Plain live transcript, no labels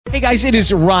Hey guys, it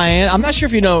is Ryan. I'm not sure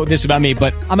if you know this about me,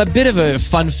 but I'm a bit of a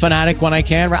fun fanatic when I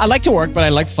can. I like to work, but I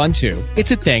like fun too.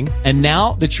 It's a thing. And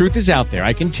now the truth is out there.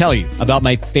 I can tell you about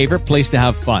my favorite place to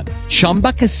have fun.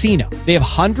 Chumba Casino. They have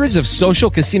hundreds of social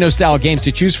casino style games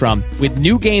to choose from with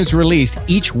new games released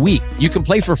each week. You can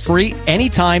play for free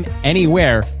anytime,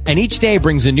 anywhere. And each day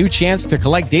brings a new chance to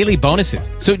collect daily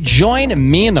bonuses. So join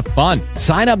me in the fun.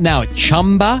 Sign up now at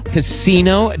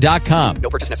ChumbaCasino.com. No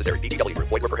purchase necessary. VGW.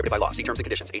 Void where prohibited by law. See terms and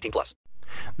conditions. 18+.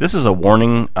 This is a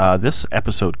warning. This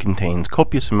episode contains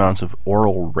copious amounts of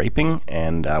oral raping,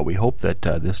 and we hope that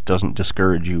this doesn't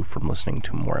discourage you from listening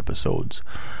to more episodes.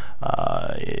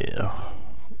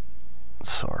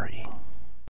 Sorry.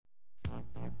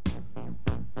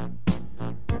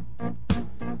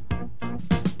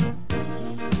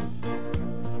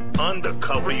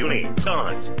 Undercover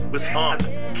Unicorns with Hot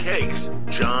Cakes,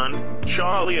 John,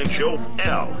 Charlie, and Joe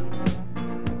L.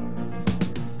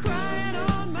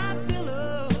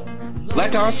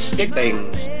 Let us stick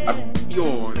things up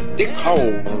your dick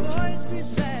holes.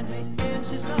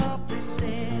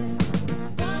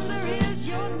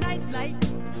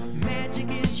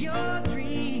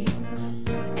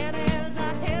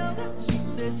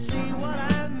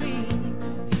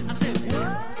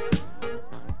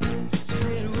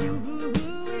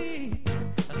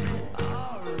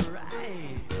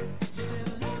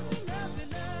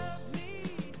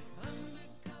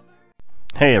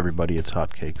 Hey everybody, it's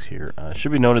Hotcakes here.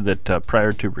 Should be noted that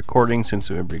prior to recording, since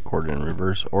we recorded in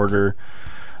reverse order,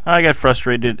 I got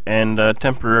frustrated and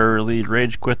temporarily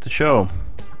rage quit the show.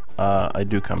 I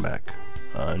do come back,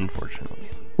 unfortunately.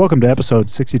 Welcome to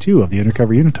episode 62 of the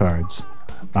Undercover Unitards.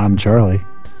 I'm Charlie.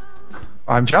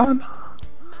 I'm John.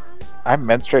 I'm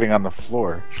menstruating on the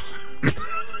floor.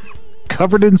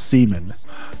 Covered in semen.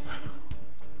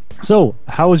 So,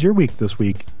 how was your week this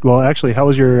week? Well, actually, how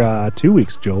was your 2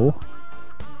 weeks, Joel?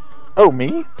 Oh,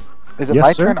 me? Is it Yes,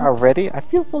 my sir. turn already? I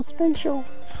feel so spatial.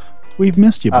 We've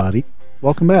missed you, buddy.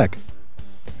 Welcome back.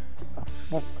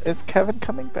 Well, is Kevin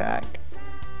coming back?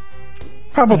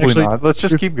 Probably Actually, not. Let's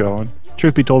just keep going.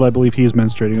 Truth be told, I believe he is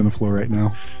menstruating on the floor right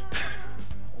now.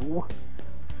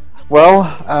 Well,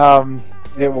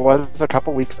 it was a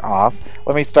couple weeks off.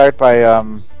 Let me start by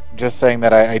just saying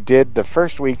that I did the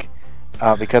first week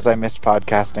because I missed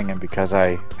podcasting and because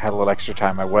I had a little extra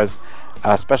time. I was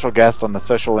a special guest on the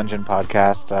Social Engine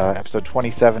podcast, episode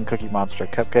 27, Cookie Monster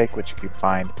Cupcake, which you can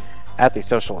find at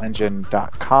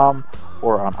thesocialengine.com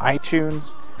or on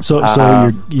iTunes. So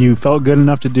you felt good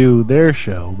enough to do their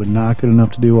show, but not good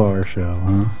enough to do our show,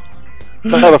 huh?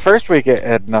 No, the first week it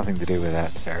had nothing to do with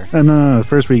that, sir. And the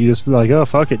first week you just like, oh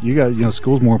fuck it, you guys,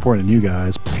 school's more important than you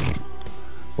guys.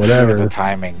 Whatever. It was a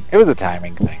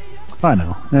timing thing. I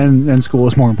know, and school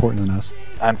is more important than us.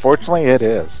 Unfortunately, it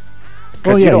is.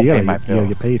 Well, You yeah, don't you pay my gotta bills.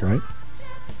 get paid, right?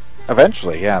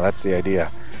 Eventually, yeah, that's the idea.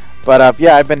 But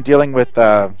I've been dealing with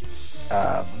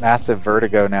massive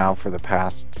vertigo now for the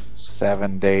past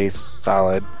 7 days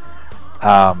solid.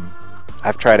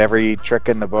 I've tried every trick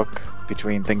in the book,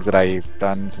 between things that I've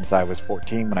done since I was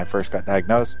 14 when I first got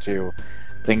diagnosed to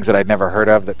things that I'd never heard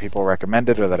of that people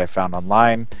recommended or that I found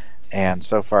online, and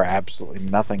so far absolutely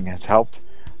nothing has helped.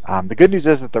 The good news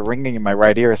is that the ringing in my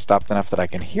right ear has stopped enough that I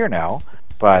can hear now,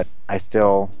 but I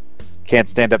still can't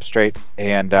stand up straight,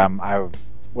 and I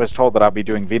was told that I'll be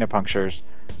doing venipunctures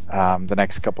the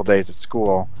next couple days at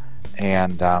school,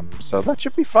 and so that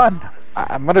should be fun.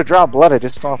 I'm going to draw blood. I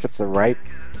just don't know if it's the right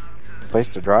place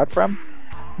to draw it from.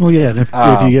 Well, yeah, and if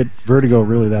you get vertigo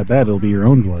really that bad, it'll be your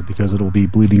own blood because it'll be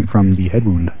bleeding from the head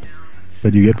wound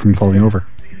that you get from falling over.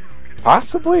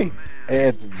 Possibly.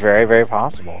 It's very, very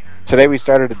possible. Today we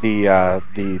started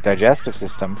the digestive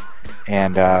system,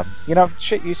 and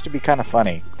shit used to be kind of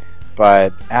funny,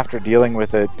 but after dealing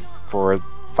with it for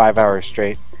 5 hours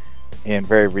straight in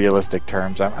very realistic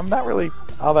terms, I'm not really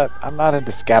I'm not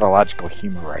into scatological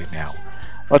humor right now.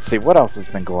 Let's see, what else has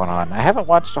been going on? I haven't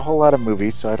watched a whole lot of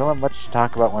movies, so I don't have much to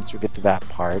talk about once we get to that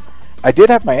part. I did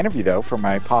have my interview, though, for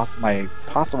my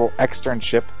possible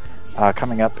externship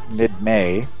coming up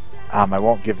mid-May. I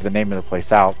won't give the name of the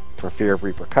place out for fear of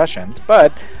repercussions,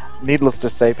 but needless to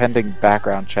say, pending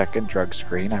background check and drug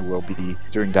screen, I will be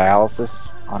doing dialysis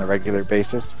on a regular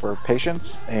basis for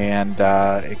patients, and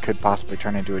it could possibly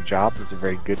turn into a job. There's a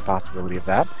very good possibility of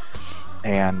that.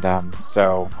 And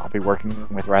so I'll be working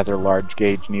with rather large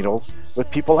gauge needles with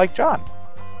people like John.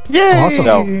 Yay! Awesome.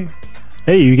 So,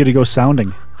 Hey, you get to go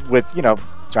sounding. with,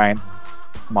 giant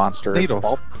monster Needles.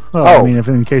 bulb. Well, Oh. I mean, if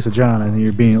in case of John, I think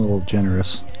you're being a little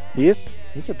generous. He's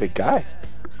a big guy.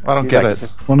 I don't He's get like it.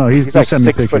 sis- Well, no, he's like sending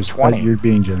me 6'20". pictures, but you're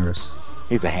being generous.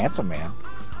 He's a handsome man,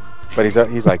 but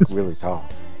he's like really tall.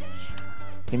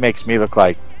 He makes me look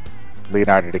like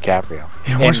Leonardo DiCaprio.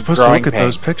 Yeah, In we're supposed to growing look at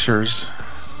those pains. pictures.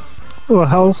 Well,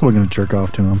 how else am I going to jerk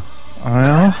off to him?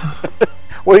 Well,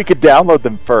 Well, you could download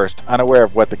them first, unaware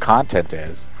of what the content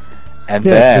is, and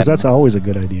Yeah, then because that's always a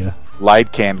good idea.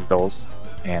 light candles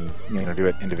and do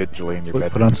it individually in your Put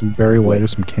bedroom. on some Barry White or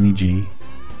some Kenny G.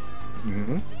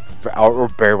 Mm-hmm. Or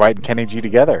Barry White and Kenny G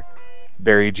together.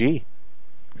 Barry G.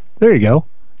 There you go.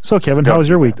 So, Kevin, how was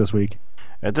your week this week?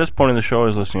 At this point in the show, I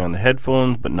was listening on the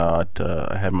headphones, but not.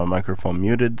 I had my microphone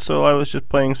muted, so I was just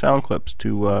playing sound clips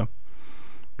to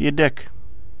be a dick.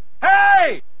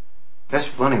 That's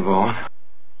funny, Vaughn.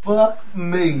 Fuck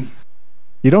me.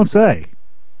 You don't say.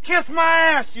 Kiss my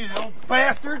ass, you little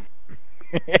bastard!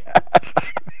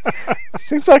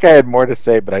 Seems like I had more to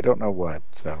say, but I don't know what.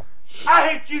 So I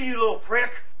hate you, you little prick!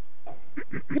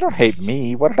 you don't hate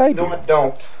me. What did I do? No, I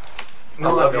don't.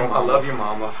 No, I don't. I love your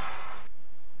mama.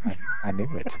 I knew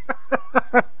it.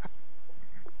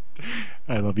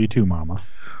 I love you too, Mama.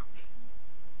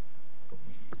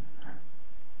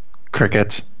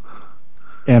 crickets.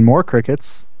 And more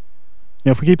crickets. You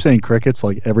know, if we keep saying crickets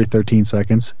like every 13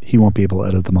 seconds, he won't be able to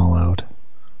edit them all out.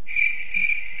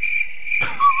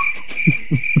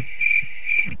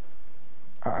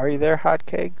 Are you there,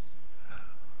 hotcakes?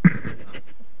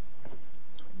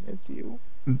 Miss you.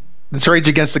 It's Rage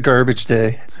Against the Garbage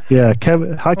Day. Yeah,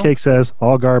 Kevin Hotcake says,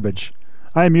 all garbage.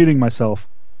 I am muting myself.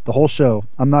 The whole show.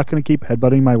 I'm not going to keep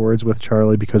headbutting my words with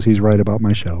Charlie because he's right about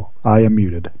my show. I am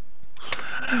muted.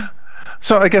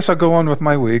 So I guess I'll go on with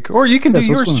my week. Or you can do Yes,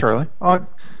 what's yours, going Charlie.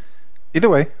 Either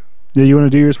way, Yeah, you want to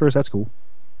do yours first? That's cool.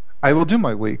 I will do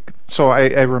my week. So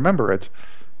I remember it.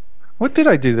 What did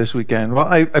I do this weekend? Well,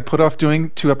 I put off doing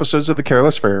 2 episodes of The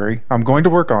Careless Fairy. I'm going to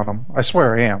work on them. I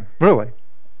swear I am. Really.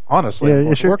 Honestly. I'm Yeah,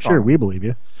 going to sure, work on sure. 'em. We believe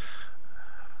you.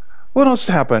 What else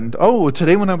happened? Oh,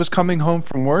 today when I was coming home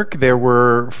from work, there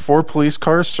were 4 police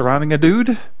cars surrounding a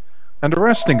dude and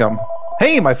arresting him.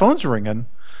 Hey, my phone's ringing.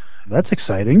 That's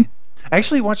exciting. I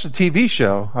actually watched a TV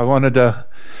show. I wanted to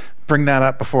bring that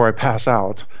up before I pass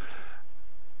out.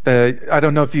 I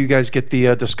don't know if you guys get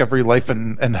the Discovery Life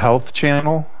and Health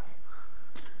channel.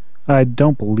 I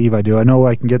don't believe I do. I know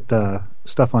I can get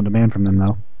stuff on demand from them,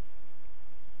 though.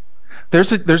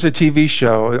 There's a TV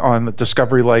show on the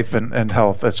Discovery Life and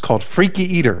Health. It's called Freaky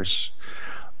Eaters,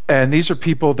 and these are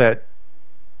people that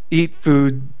eat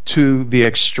food to the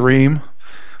extreme,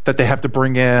 that they have to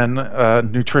bring in a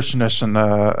nutritionist and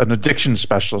an addiction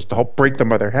specialist to help break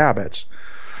them of their habits.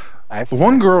 The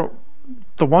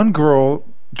one girl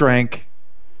drank,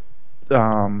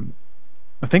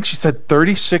 I think she said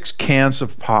 36 cans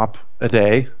of pop a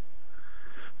day.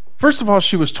 First of all,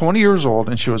 she was 20 years old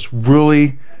and she was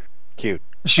really Cute.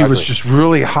 She was just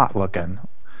really hot looking,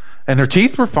 and her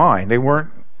teeth were fine. They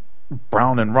weren't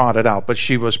brown and rotted out, but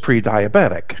she was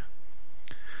pre-diabetic.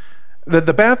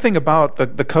 The bad thing about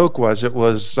the Coke was it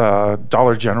was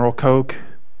Dollar General Coke,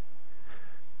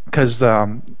 because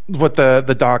what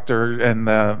the doctor and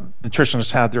the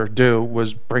nutritionist had her do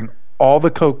was bring all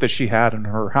the Coke that she had in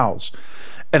her house,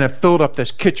 and it filled up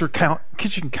this kitchen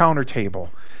counter table,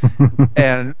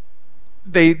 and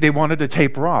they wanted to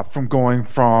tape her off from going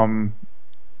from,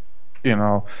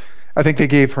 I think they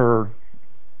gave her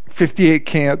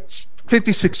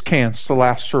 56 cans to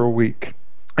last her a week,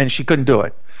 and she couldn't do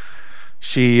it.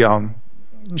 She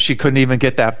couldn't even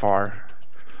get that far.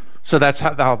 So that's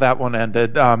how that one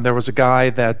ended. There was a guy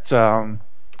that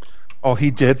all he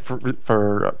did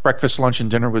for breakfast, lunch, and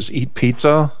dinner was eat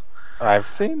pizza. I've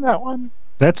seen that one.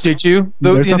 Did you?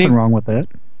 There's nothing wrong with that.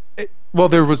 Well,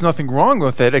 there was nothing wrong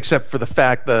with it except for the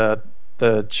fact that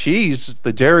the cheese,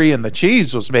 the dairy and the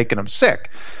cheese was making him sick.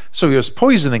 So he was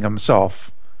poisoning himself.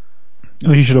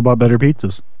 Oh, you should have bought better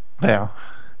pizzas. Yeah.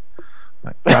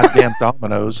 Goddamn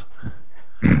Domino's.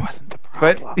 Wasn't the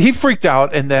problem. But he freaked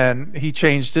out, and then he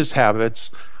changed his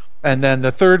habits. And then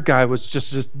the third guy was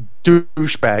just this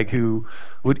douchebag who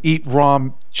would eat raw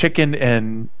chicken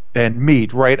and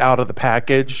meat right out of the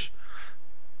package.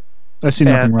 I see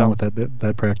nothing And, wrong with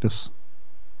that practice.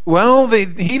 Well, he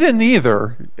didn't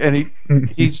either, and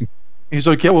he's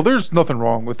like, yeah, well, there's nothing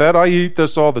wrong with that. I eat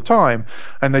this all the time,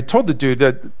 and they told the dude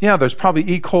that, yeah, there's probably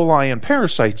E. coli and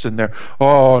parasites in there.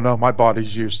 Oh no, my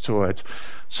body's used to it.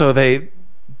 So they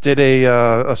did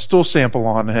a stool sample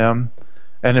on him,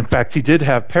 and in fact, he did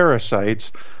have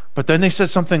parasites. But then they said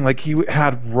something like he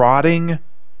had rotting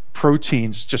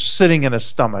proteins just sitting in his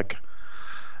stomach.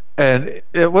 And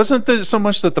it wasn't so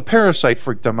much that the parasite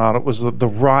freaked him out; it was the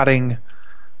rotting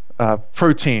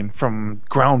protein from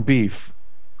ground beef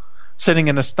sitting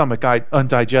in his stomach,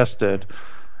 undigested.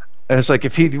 And it's like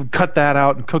if he cut that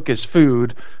out and cook his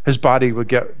food, his body would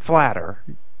get flatter,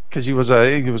 because he was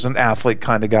an athlete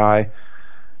kind of guy.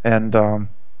 And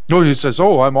he says,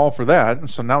 "Oh, I'm all for that." And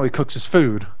so now he cooks his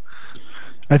food.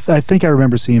 I think I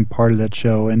remember seeing part of that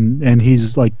show, and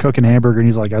he's like cooking hamburger, and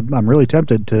he's like, I'm really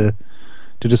tempted to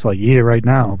just like eat it right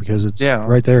now because it's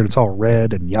right there and it's all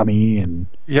red and yummy and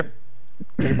Yep,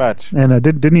 pretty much. And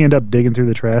didn't he end up digging through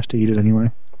the trash to eat it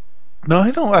anyway? No,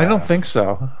 I don't think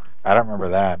so. I don't remember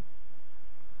that.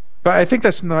 But I think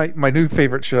that's my new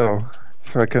favorite show,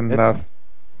 so I can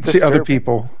see other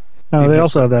people. Oh, they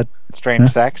also have that Strange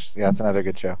Sex. Yeah, that's another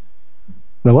good show.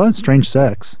 The what? Strange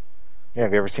Sex. Yeah,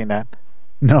 have you ever seen that?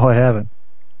 No, I haven't.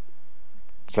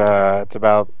 It's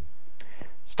about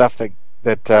stuff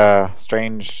that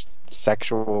strange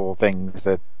sexual things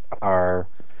that are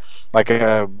like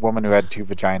a woman who had 2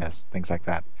 vaginas, things like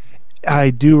that. I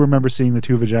do remember seeing the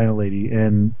 2 vagina lady,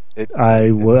 and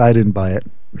I didn't buy it.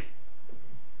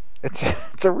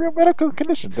 It's a real medical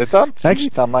condition. It's on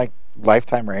it's on like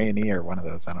Lifetime or A&E or one of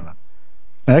those. I don't know.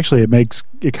 Actually,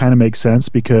 it kind of makes sense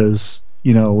because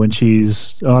when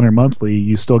she's on her monthly,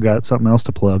 you still got something else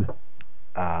to plug.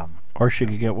 Or she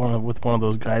could get one of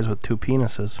those guys with 2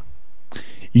 penises.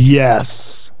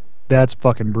 Yes, that's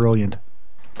fucking brilliant.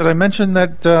 Did I mention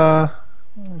that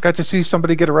got to see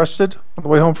somebody get arrested on the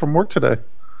way home from work today?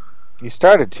 You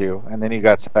started to, and then you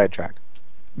got sidetracked.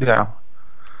 Yeah.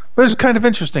 But it was kind of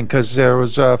interesting because there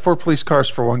was 4 police cars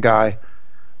for one guy,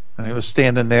 and he was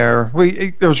standing there.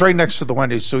 It was right next to the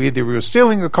Wendy's, so either he was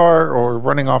stealing a car or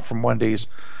running off from Wendy's.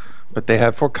 But they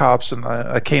had 4 cops and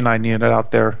a K9 unit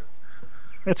out there.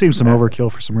 That seems some overkill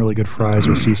for some really good fries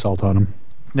with sea salt on them.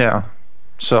 Yeah.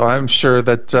 So I'm sure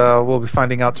that we'll be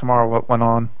finding out tomorrow what went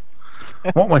on.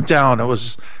 What went down? It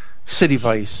was City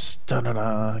Vice.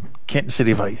 Canton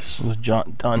City Vice. Was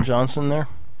Don Johnson there?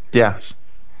 Yes.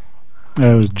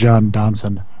 It was John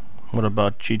Donson. What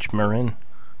about Cheech Marin?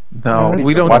 No,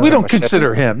 we don't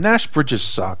consider him. Nash Bridges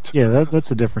sucked. Yeah,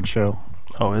 that's a different show.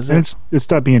 Oh, is it? And it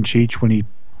stopped being Cheech when he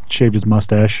shaved his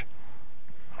mustache.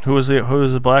 Who was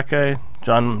the black guy?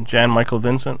 Jan Michael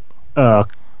Vincent? Tubbs.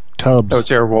 That was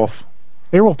Airwolf.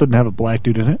 Airwolf didn't have a black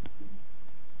dude in it.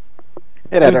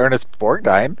 It had Ernest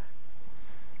Borgnine.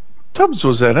 Tubbs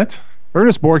was in it.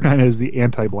 Ernest Borgnine is the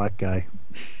anti-black guy.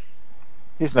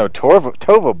 He's no Tova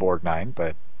Borgnine,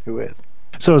 but who is?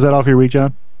 So is that all for your week,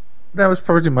 John? That was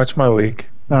pretty much my week.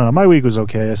 I don't know. My week was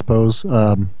okay, I suppose.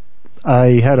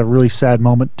 I had a really sad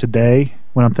moment today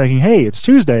when I'm thinking, hey, it's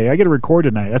Tuesday. I get to record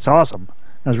tonight. That's awesome.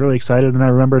 I was really excited, and I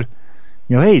remembered,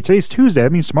 hey, today's Tuesday.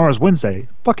 That means tomorrow's Wednesday.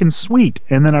 Fucking sweet.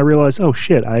 And then I realized, oh,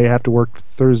 shit, I have to work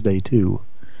Thursday, too.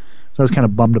 So I was kind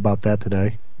of bummed about that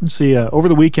today. Let's see, over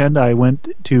the weekend, I went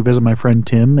to visit my friend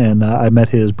Tim, and I met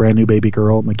his brand new baby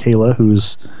girl, Michaela,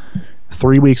 who's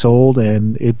 3 weeks old,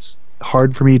 and it's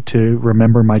hard for me to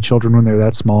remember my children when they're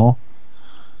that small.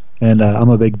 And I'm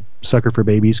a big sucker for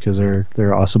babies because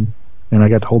they're awesome. And I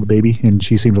got to hold the baby, and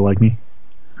she seemed to like me.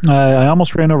 I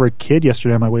almost ran over a kid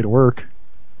yesterday on my way to work.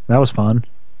 That was fun.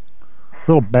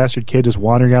 Little bastard kid just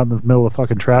wandering out in the middle of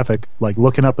fucking traffic, like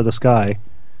looking up at the sky.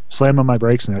 Slammed on my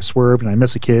brakes, and I swerved, and I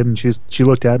missed a kid, and she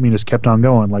looked at me and just kept on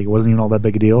going, like it wasn't even all that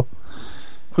big a deal.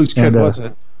 Whose kid was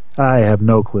it? I have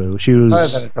no clue. She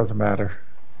was. Then it doesn't matter.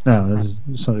 No,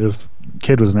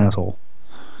 kid was an asshole.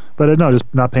 But no, just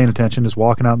not paying attention, just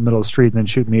walking out in the middle of the street, and then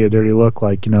shooting me a dirty look,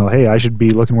 like hey, I should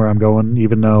be looking where I'm going,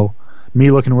 even though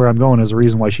me looking where I'm going is the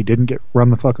reason why she didn't get run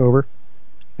the fuck over.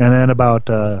 And then about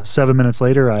 7 minutes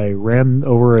later, I ran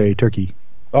over a turkey.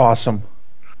 Awesome.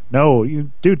 No,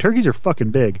 dude, turkeys are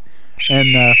fucking big,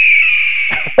 and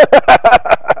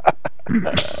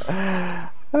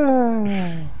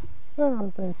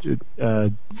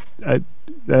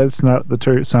that's not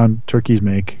the sound turkeys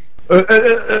make.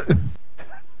 That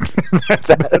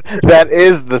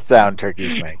is the sound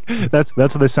turkeys make. That's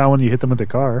what they sound when you hit them with the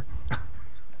car.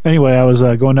 Anyway, I was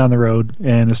going down the road,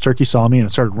 and this turkey saw me, and it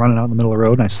started running out in the middle of the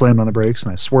road, and I slammed on the brakes,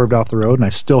 and I swerved off the road, and I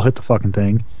still hit the fucking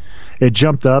thing. It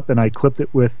jumped up, and I clipped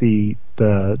it with the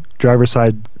driver's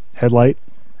side headlight,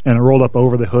 and it rolled up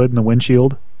over the hood and the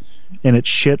windshield, and it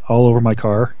shit all over my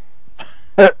car.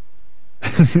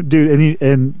 Dude,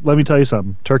 and let me tell you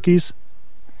something. Turkeys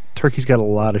got a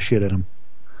lot of shit in them.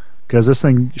 Because this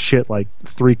thing shit like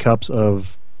 3 cups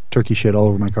of turkey shit all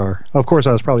over my car. Of course,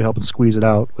 I was probably helping squeeze it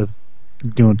out with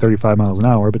doing 35 miles an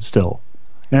hour, but still.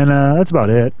 And that's about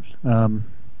it.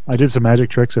 I did some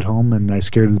magic tricks at home, and I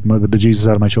scared the bejesus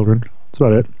out of my children. That's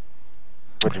about it.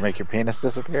 Would you make your penis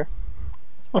disappear?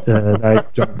 I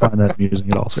don't find that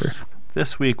amusing at all, sir.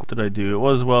 This week, what did I do? It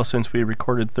was, since we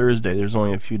recorded Thursday, there's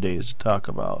only a few days to talk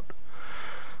about.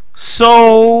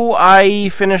 So, I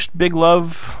finished Big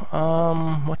Love.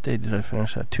 What day did I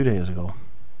finish that? 2 days ago.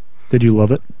 Did you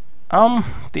love it?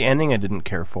 The ending I didn't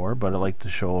care for, but I liked the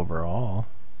show overall.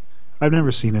 I've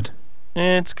never seen it.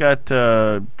 It's got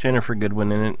Jennifer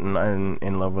Goodwin in it, and I'm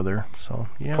in love with her. So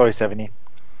yeah. Chloe Sevigny.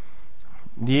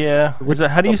 Yeah.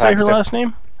 How do you say her last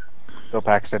name? Bill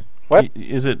Paxton. What?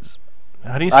 Is it?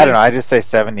 How do you say? I don't know. I just say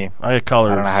Sevigny. I call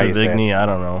her Sevigny. I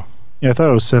don't know. Yeah, I thought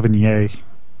it was Sevigny.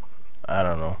 I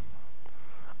don't know.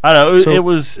 I don't know. It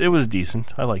was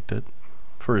decent. I liked it.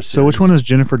 For a series. So which one is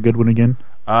Jennifer Goodwin again?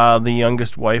 The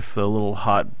youngest wife, the little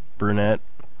hot brunette.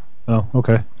 Oh,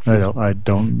 okay. I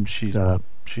don't.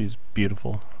 She's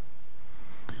beautiful,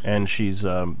 and she's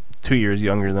 2 years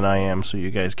younger than I am. So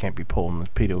you guys can't be pulling the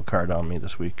pedo card on me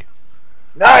this week.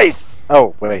 Nice.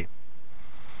 Oh wait,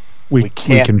 we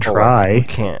can try. We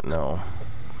can't. No.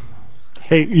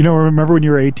 Hey, remember when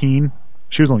you were 18?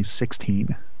 She was only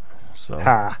 16. So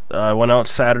I went out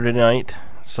Saturday night.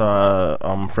 Saw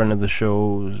a friend of the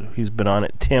show. He's been on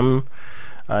it. Tim.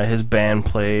 His band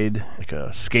played like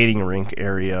a skating rink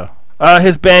area.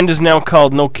 His band is now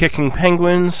called No Kicking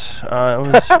Penguins. It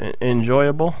was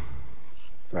enjoyable.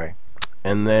 Sorry.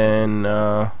 And then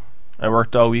I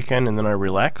worked all weekend, and then I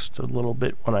relaxed a little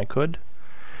bit when I could.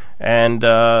 And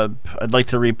I'd like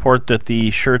to report that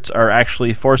the shirts are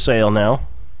actually for sale now.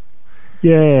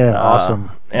 Yeah,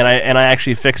 awesome. And I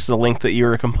actually fixed the link that you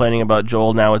were complaining about,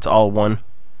 Joel. Now it's all one.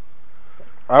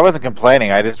 I wasn't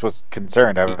complaining. I just was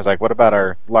concerned. I was like, what about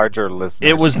our larger listeners?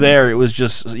 It was there. It was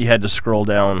just you had to scroll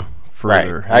down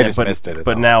further. Right. I just missed it.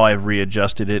 But now I've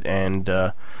readjusted it, and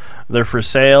they're for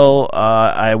sale.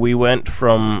 We went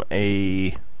from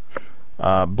a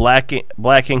black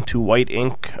ink to white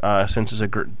ink. Since it's a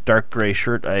dark gray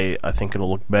shirt, I think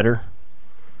it'll look better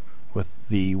with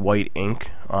the white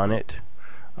ink on it.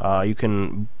 You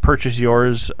can purchase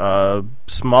yours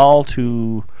small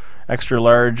to extra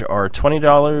large are $20,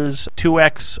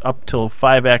 2X up till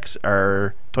 5X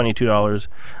are $22.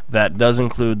 That does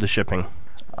include the shipping.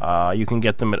 You can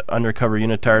get them at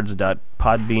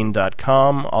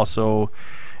undercoverunitards.podbean.com. Also,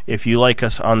 if you like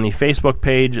us on the Facebook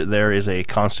page, there is a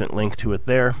constant link to it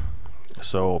there.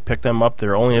 So pick them up.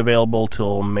 They're only available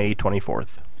till May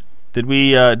 24th. Did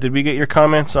we get your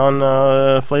comments on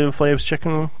Flava Flav's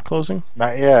chicken closing?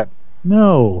 Not yet.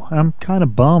 No, I'm kind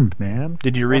of bummed, man.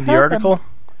 Did you read the article?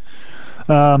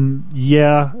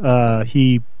 Yeah.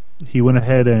 He went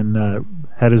ahead and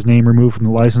had his name removed from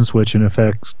the license, which in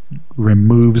effect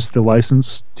removes the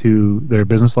license to their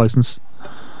business license,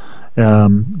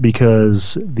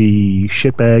 because the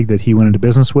shitbag that he went into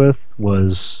business with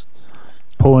was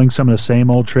pulling some of the same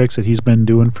old tricks that he's been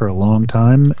doing for a long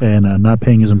time and not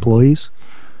paying his employees,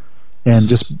 and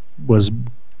just was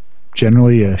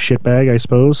generally a shitbag, I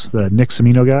suppose. The Nick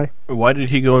Cimino guy. Why did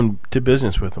he go into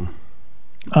business with him?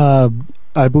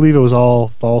 I believe it was all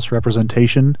false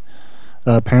representation.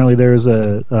 Apparently there's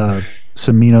a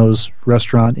Cimino's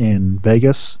restaurant in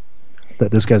Vegas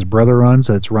that this guy's brother runs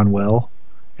that's run well,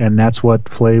 and that's what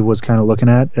Flav was kind of looking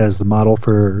at as the model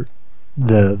for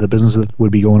the business that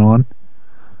would be going on.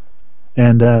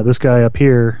 And this guy up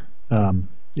here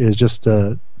is just...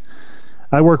 I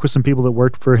work with some people that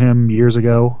worked for him years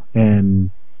ago,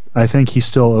 and I think he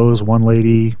still owes one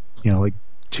lady, like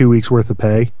 2 weeks worth of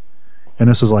pay. And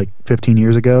this was like 15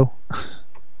 years ago.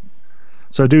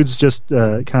 So dude's just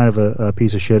kind of a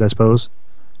piece of shit, I suppose.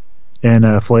 And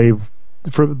Flav,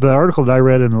 for the article that I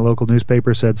read in the local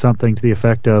newspaper, said something to the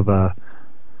effect of,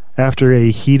 after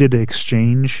a heated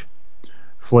exchange,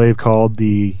 Flav called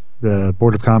the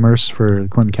Board of Commerce for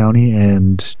Clinton County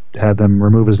and had them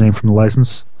remove his name from the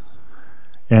license.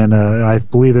 And I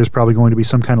believe there's probably going to be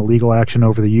some kind of legal action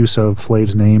over the use of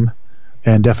Flav's name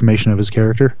and defamation of his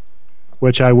character,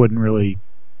 which I wouldn't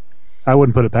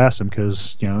put it past him,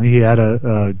 because he had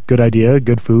a good idea,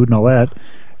 good food, and all that,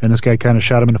 and this guy kind of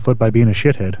shot him in the foot by being a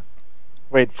shithead.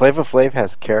 Wait, Flava Flav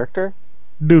has character?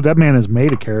 Dude, that man has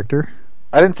made a character.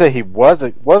 I didn't say he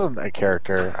wasn't a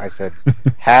character. I said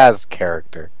has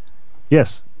character.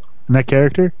 Yes, and that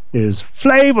character is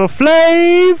Flava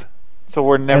Flav. So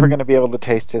we're never going to be able to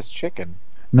taste his chicken.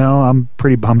 No, I'm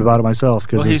pretty bummed about it myself,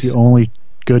 because it's the only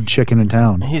good chicken in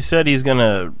town. He said he's going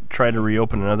to try to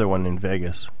reopen another one in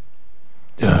Vegas.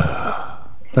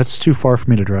 That's too far for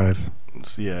me to drive.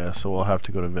 Yeah, so we'll have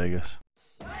to go to Vegas.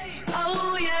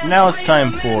 Now it's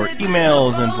time for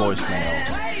emails and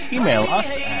voicemails. Email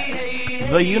us at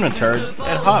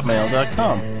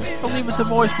theunitards@hotmail.com or leave us a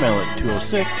voicemail at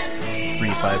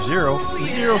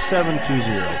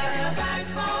 206-350-0720.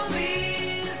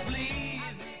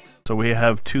 So we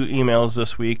have 2 emails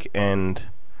this week, and,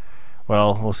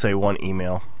 well, we'll say 1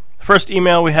 email. The first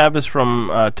email we have is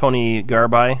from Tony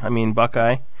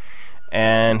Buckeye,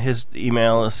 and his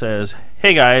email says,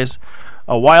 "Hey guys,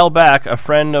 A while back, a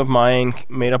friend of mine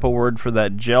made up a word for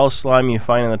that gel slime you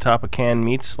find on the top of canned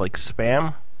meats, like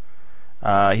Spam.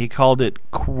 He called it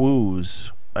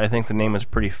quooze. I think the name is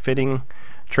pretty fitting.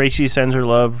 Tracy sends her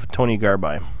love, Tony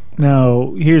Garby.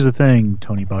 Now, here's the thing,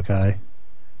 Tony Buckeye.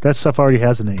 That stuff already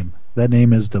has a name. That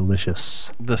name is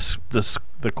delicious.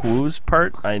 The quooze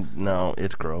part? No,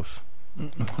 it's gross.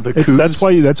 That's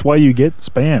why you get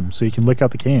Spam, so you can lick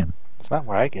out the can. It's not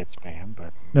why I get Spam,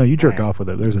 but no, you jerk off with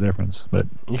it. There's a difference, but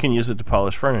you can use it to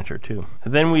polish furniture too.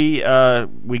 And then we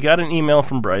got an email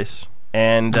from Bryce,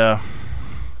 and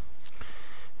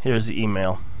here's the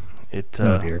email.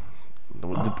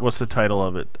 What's the title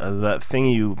of it? That thing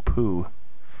you poo.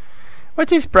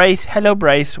 What is Bryce? Hello,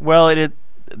 Bryce. Well,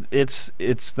 it's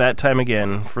that time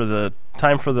again for the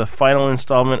final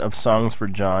installment of Songs for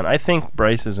John. I think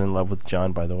Bryce is in love with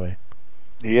John, by the way.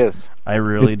 He is. I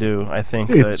really do. I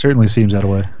think it certainly seems that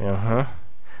way.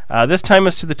 This time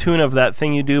is to the tune of That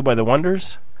Thing You Do by The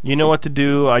Wonders. You know what to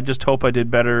do. I just hope I did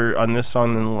better on this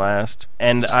song than the last.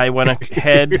 And I went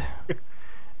ahead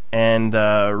and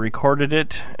recorded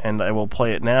it, and I will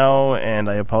play it now, and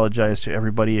I apologize to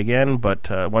everybody again, but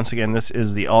once again, this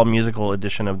is the all-musical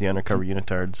edition of the Undercover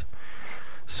Unitards.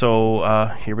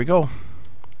 So, here we go.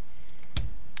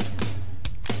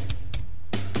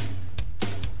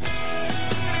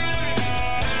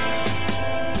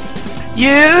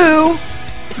 You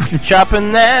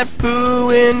chopping that poo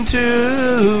in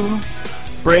two,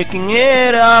 breaking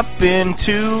it up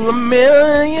into a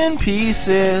million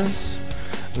pieces,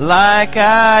 like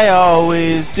I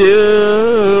always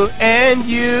do. And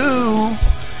you,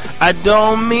 I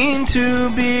don't mean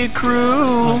to be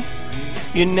cruel,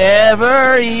 you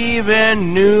never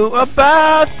even knew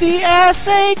about the ass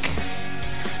ache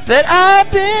that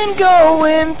I've been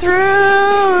going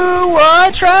through. Well, I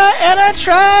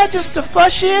try just to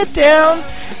flush it down,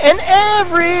 and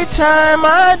every time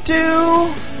I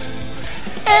do,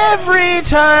 every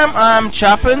time I'm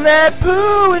chopping that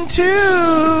poo in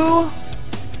two.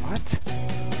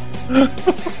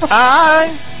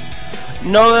 I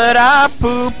know that I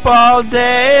poop all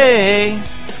day,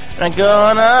 and I'm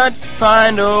gonna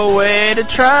find a way to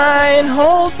try and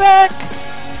hold back,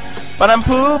 but I'm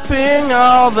pooping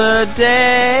all the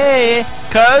day.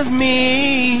 'Cause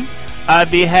me,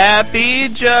 I'd be happy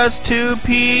just to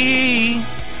pee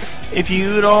if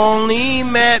you'd only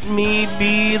met me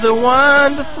be the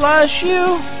one to flush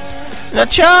you. Now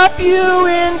chop you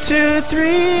into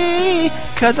three,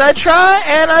 'cause I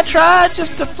try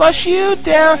just to flush you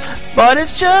down, but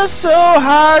it's just so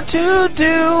hard to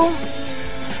do,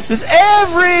 'cause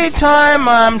every time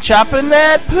I'm chopping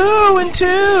that poo in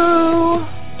two.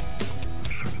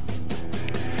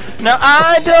 Now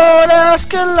I don't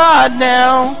ask a lot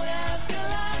now,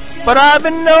 but I've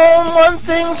been knowing one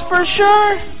thing's for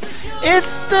sure.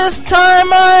 It's this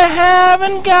time I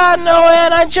haven't got no,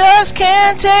 and I just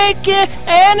can't take it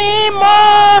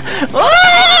anymore.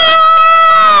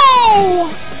 Oh!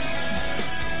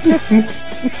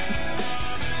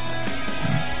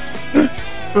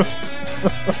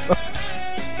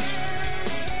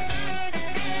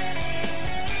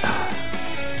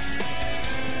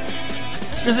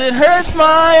 Cause it hurts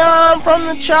my arm from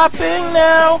the chopping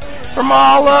now, from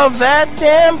all of that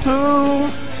damn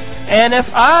poo. And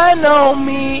if I know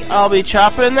me, I'll be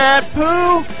chopping that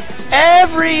poo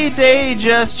every day,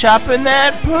 just chopping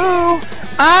that poo.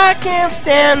 I can't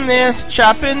stand this,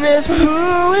 chopping this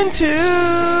poo in two.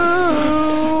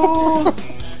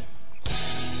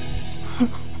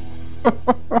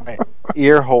 My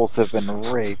ear holes have been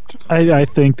raped. I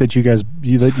think that you,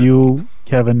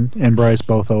 Kevin, and Bryce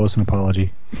both owe us an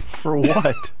apology. For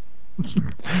what?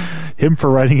 Him for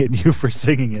writing it and you for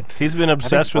singing it. He's been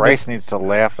obsessed with Bryce needs to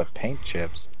lay off the paint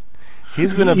chips.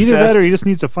 He's been obsessed. Either that or he just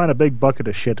needs to find a big bucket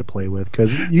of shit to play with,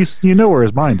 because you know where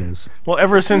his mind is. Well,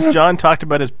 ever since John talked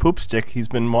about his poop stick, he's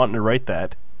been wanting to write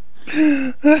that.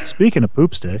 Speaking of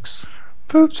poop sticks,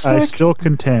 I still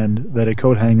contend that a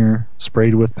coat hanger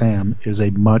sprayed with Pam is a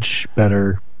much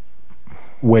better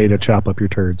way to chop up your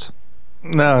turds.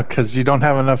 No, because you don't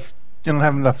have enough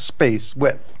space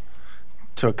width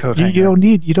to a coat hanger. You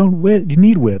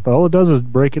need width. All it does is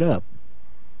break it up.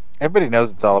 Everybody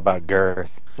knows it's all about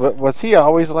girth. Was he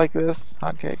always like this,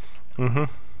 Hotcakes? Mm-hmm.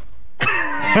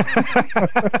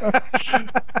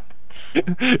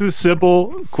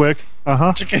 Simple, quick.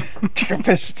 Chicken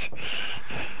fist.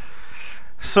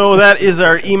 So that is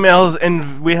our emails,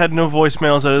 and we had no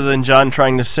voicemails other than John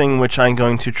trying to sing, which I'm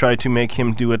going to try to make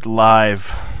him do it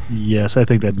live. Yes, I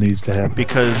think that needs to happen.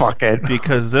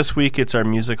 Because this week it's our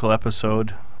musical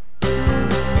episode. There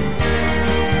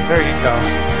you go.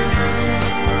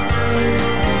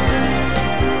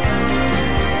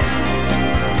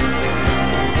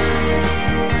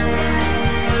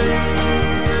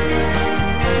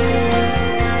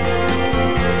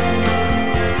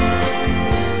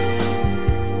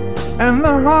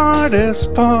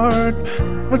 hardest part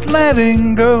was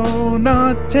letting go,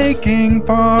 not taking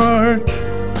part.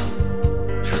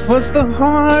 Was the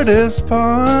hardest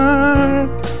part.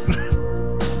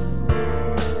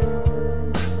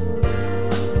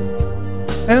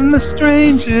 And the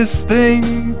strangest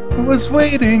thing was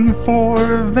waiting for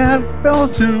that bell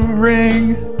to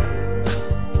ring.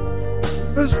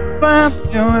 Was clap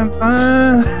your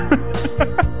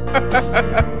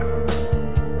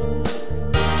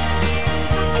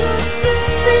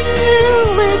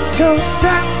feel it go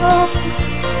down.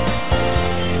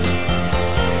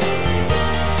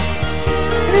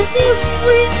 It's so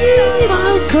sweet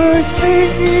I could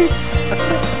taste.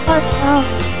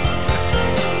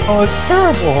 Oh, it's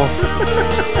terrible.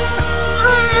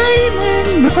 I'm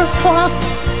in the clock.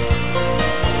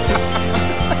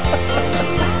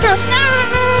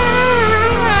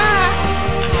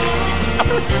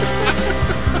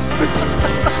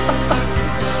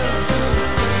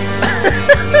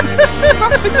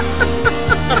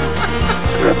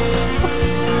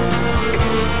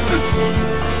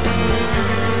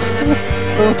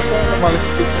 So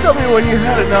bad. Tell me when you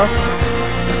had enough.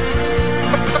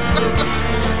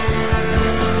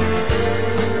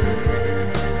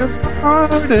 The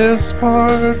hardest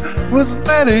part was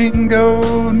letting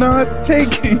go, not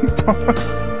taking part.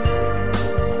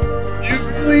 You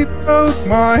really broke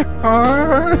my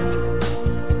heart.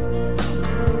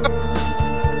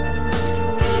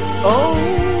 Oh,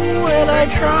 and I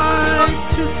tried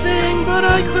to sing, but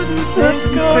I couldn't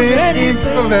think of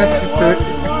anything that was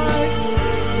right.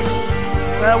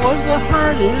 That was the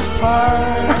hardest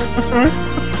part.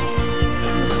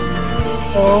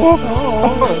 Oh.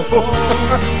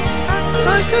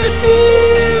 I could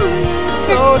feel it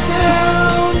go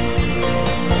down.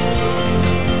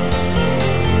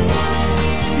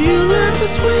 You left the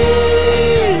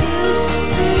sweetest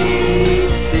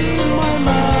taste in my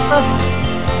mouth.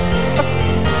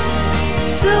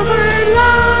 Silver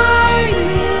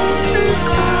lining the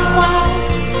cloud.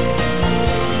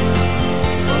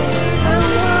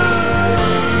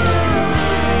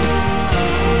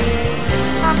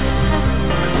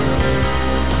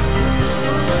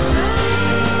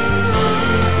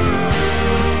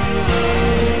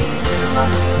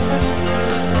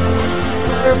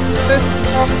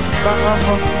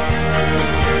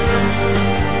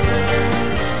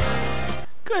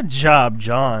 Good job,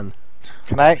 John.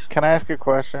 Can I ask a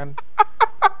question?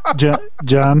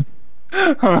 John,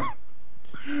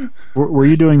 were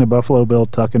you doing the Buffalo Bill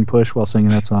tuck and push while singing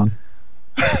that song?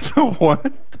 The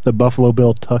what? The Buffalo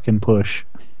Bill tuck and push.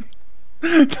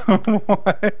 The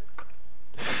what?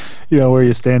 You know, where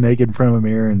you stand naked in front of a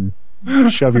mirror and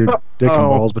shove your dick and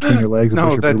balls between your legs. And No,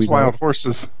 push your that's boobies Wild out.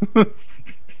 Horses.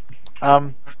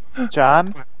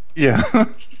 John, Yeah.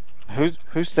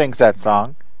 who sings that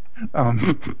song?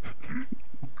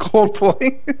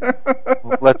 Coldplay.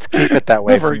 Let's keep it that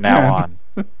way Never from now on.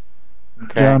 again.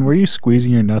 Okay. John, were you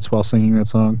squeezing your nuts while singing that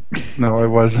song? No, I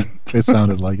wasn't. It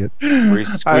sounded like it. Were you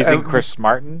squeezing I- Chris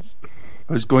Martin's?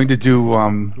 I was going to do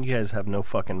You guys have no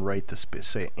fucking right to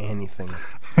say anything.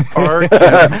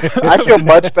 I feel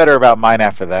much better about mine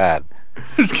after that. I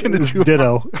was going to do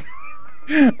Ditto.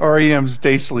 REM's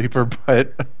Day Sleeper,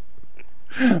 but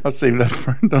I'll save that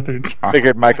for another time.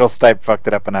 Figured Michael Stipe fucked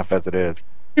it up enough as it is.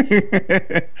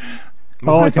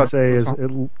 All I I can thought say the is,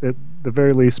 song- at the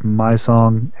very least, my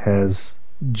song has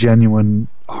genuine,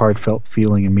 heartfelt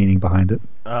feeling and meaning behind it.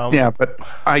 Yeah, but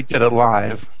I did it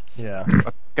live. Yeah.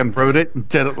 I fucking wrote it and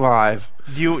did it live.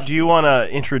 Do you want to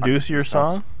introduce your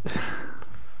song a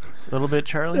little bit,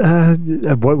 Charlie?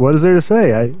 What is there to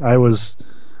say? I was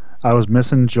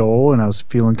missing Joel, and I was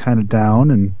feeling kind of down,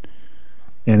 and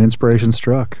inspiration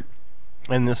struck.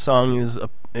 And this song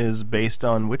is based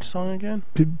on which song again?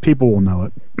 People will know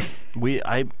it.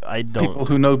 I don't. People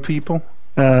who know people.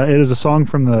 It is a song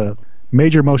from the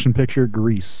major motion picture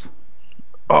Grease,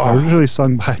 originally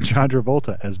sung by John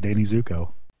Travolta as Danny Zuko.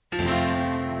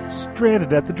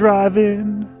 Stranded at the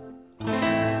drive-in,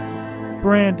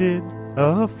 branded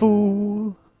a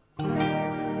fool.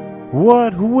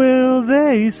 What will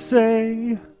they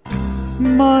say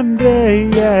Monday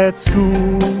at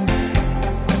school?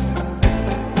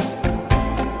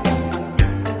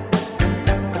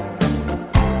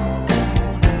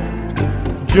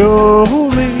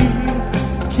 Jolie,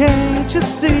 can't you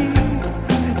see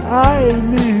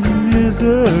I'm in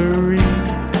misery?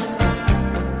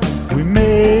 We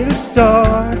made a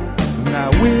start, now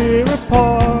we're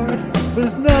apart.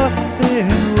 There's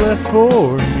nothing left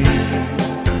for me.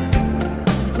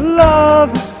 Love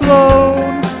has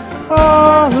flown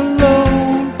all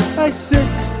alone. I sit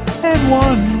and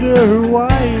wonder why,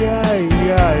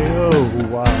 oh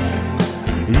why.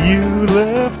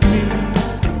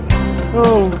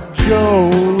 Oh,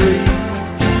 Jolie.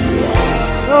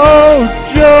 Oh,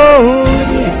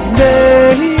 Jolie.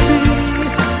 Maybe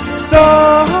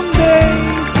someday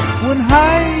when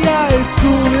high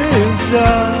school is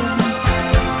done,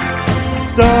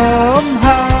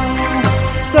 somehow,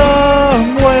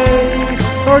 some way,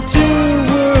 our two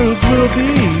worlds will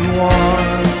be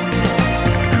one.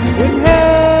 In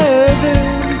heaven,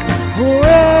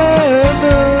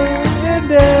 forever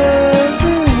and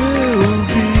ever will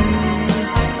be.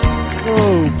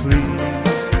 Oh, please,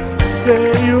 say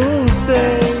you'll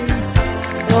stay.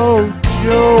 Oh,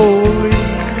 Jolie.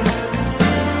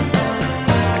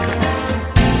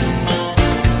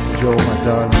 Joe, my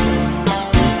darling,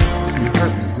 you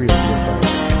hurt me real good,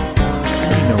 buddy.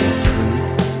 You know it's true.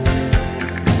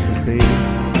 But baby,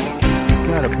 you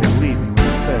gotta believe me when I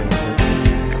say that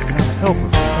I'm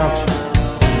helpless without you.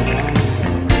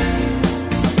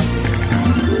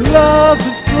 Love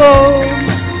has flown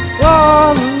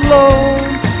all alone.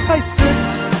 I sit,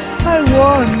 I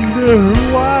wonder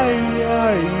why,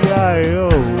 oh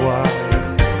why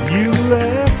you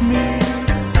left me.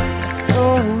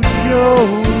 Oh,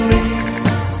 Jolie,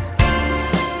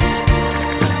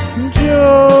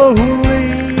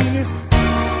 Jolie,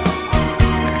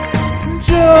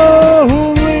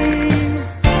 Jolie.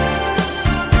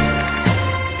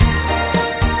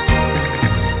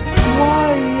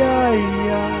 Why,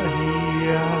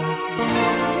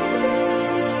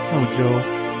 oh, Joe,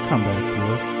 come back to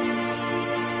us.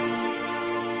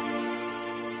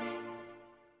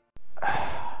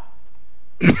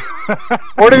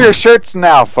 Order your shirts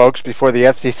now, folks, before the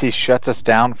FCC shuts us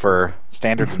down for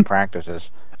standards and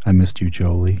practices. I missed you,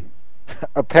 Jolie.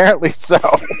 Apparently so.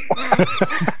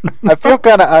 I feel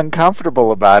kind of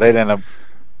uncomfortable about it, and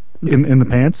In the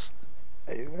pants?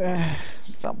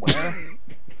 somewhere.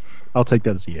 I'll take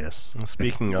that as a yes.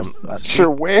 Speaking of Not sure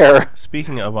where.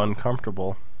 speaking of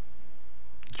uncomfortable,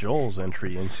 Joel's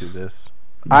entry into this.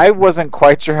 I wasn't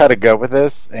quite sure how to go with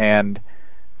this, and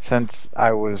since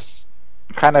I was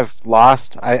kind of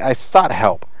lost, I sought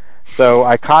help. So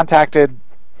I contacted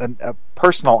a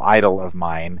personal idol of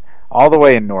mine all the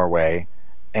way in Norway,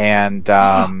 and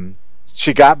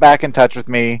she got back in touch with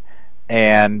me,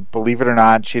 and believe it or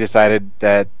not, she decided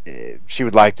that she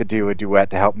would like to do a duet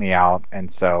to help me out,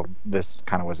 and so this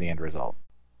kind of was the end result.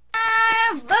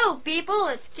 Hello, people.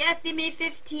 It's Kathy May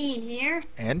 15 here.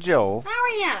 And Joel. How are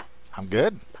ya? I'm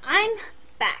good. I'm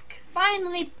back.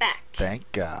 Finally back.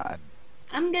 Thank God.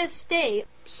 I'm gonna stay.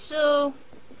 So,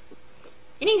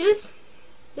 anywho's,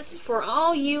 this is for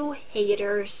all you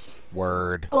haters.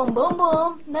 Word. Boom, boom,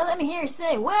 boom. Now let me hear you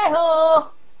say,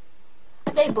 way-ho.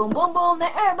 I say boom, boom, boom.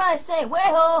 Now everybody say,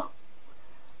 way-ho.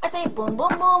 I say boom,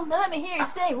 boom, boom. Now let me hear you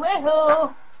say,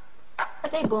 way-ho. I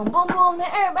say boom, boom, boom. Now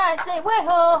everybody say,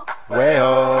 way-ho.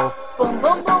 Way-ho. Boom,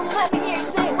 boom, boom. Now let me hear you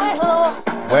say, way-ho.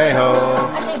 Way-ho.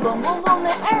 I say boom, boom, boom.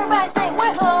 Now everybody say,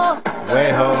 way-ho.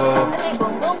 Way-ho. I say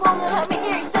boom, boom, boom. Now let me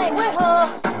hear you say, way-ho.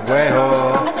 Way-ho.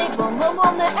 I say boom, boom,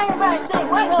 boom. Now everybody say,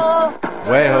 way-ho.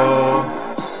 Way-ho.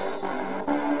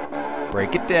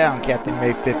 Break it down, Captain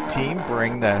May 15.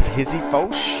 Bring the hizzy fo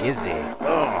shizzy.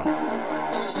 Ugh.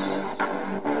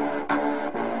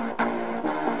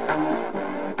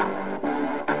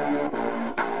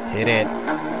 Hit it.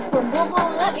 Boom, boom,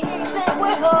 boom. Let me hear you say,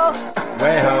 way-ho.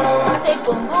 Way-ho. I say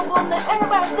boom, boom, boom. Now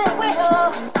everybody say,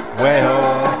 way-ho. Way-ho.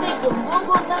 I say boom, boom,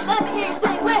 boom. Now let me hear you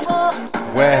say, way-ho.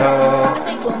 Way-ho. I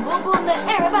say boom, boom, boom. Now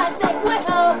everybody say,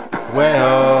 way-ho.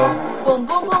 Way-ho. Boom,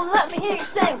 boom, boom. Let me hear you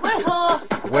say, way-ho.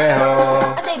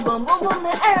 Way-ho. I say boom, boom, boom.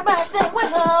 Now everybody say,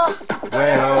 way-ho.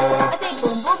 Way-ho. I say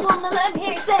boom, boom, boom. Now let me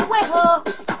hear you say, way-ho.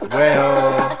 Way-ho.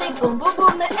 I say boom, boom,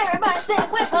 boom. Now everybody say,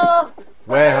 way-ho.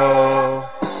 Way-ho.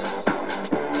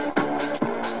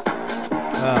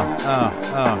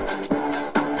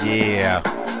 Yeah.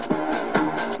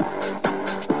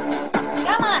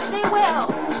 Come on, say well.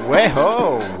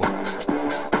 Way-ho.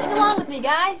 Sing along with me,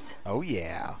 guys. Oh,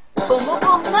 yeah. Boom, boom,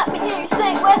 boom. Let me hear you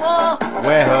say, way-ho.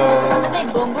 Way-ho. I say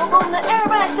boom, boom, boom. Now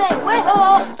everybody say,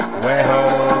 way-ho. Way-ho.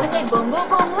 I say boom, boom,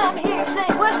 boom. Let me hear you say,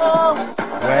 way-ho.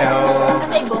 Way-ho. I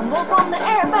say boom, boom, boom.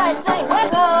 Now everybody say,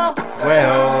 way-ho.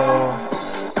 Way-ho.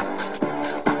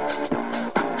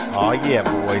 Oh yeah,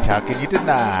 boys, how can you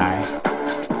deny?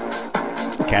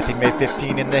 Kathy May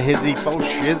 15 in the hizzy fo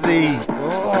shizzy.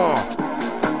 Oh.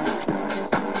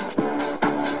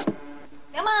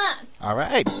 Come on. All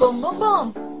right. Boom, boom,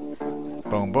 boom.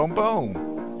 Boom, boom, boom.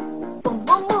 Boom,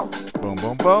 boom, boom. Boom,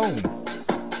 boom, boom.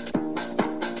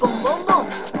 Boom, boom, boom.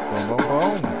 Boom, boom,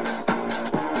 boom.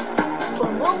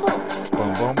 Boom, boom, boom.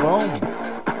 Boom, boom, boom.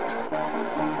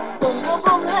 Boom, boom,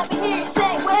 boom. Let me hear you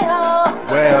say, way-ho.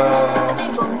 Way-ho. I say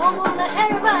boom, boom, boom. Now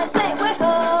everybody say,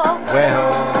 way-ho. Way-ho.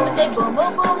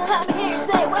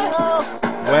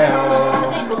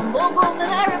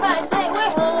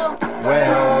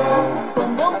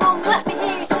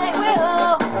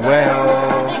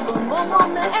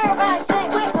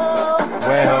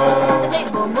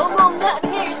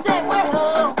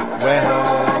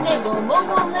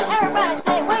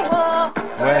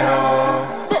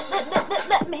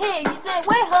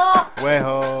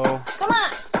 Way-ho. Come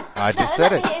on. I just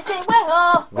said Let it. me hear you say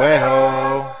way-ho.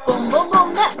 Way-ho. Boom, boom,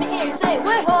 boom. Let me hear you say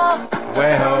way-ho. I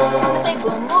Way-ho. say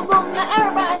boom, boom, boom. Now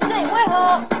everybody say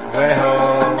way-ho. Way-ho.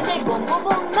 I say boom, boom,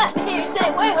 boom. Let me hear you say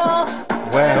way-ho.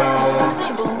 I Way-ho. say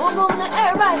boom, boom, boom. Now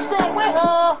everybody say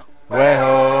way-ho.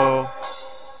 Way-ho.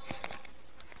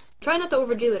 Try not to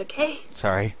overdo it, okay?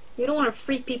 Sorry. You don't want to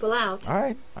freak people out. All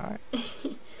right.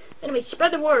 Anyway,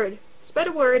 spread the word. Spread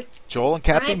the word. Joel and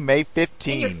Kathy, All right. May In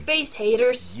your 15. face,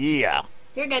 haters. Yeah.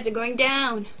 Your guys are going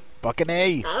down. Fucking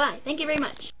A. Bye-bye. Thank you very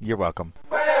much. You're welcome.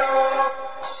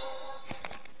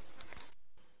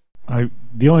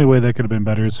 The only way that could have been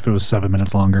better is if it was 7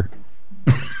 minutes longer.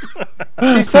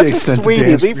 She's such a extended sweetie.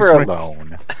 dance Leave her request.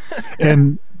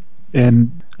 alone.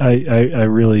 And I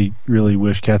really, really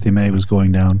wish Kathy May was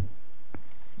going down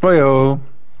Way-oh.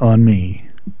 on me.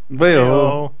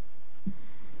 Way-oh.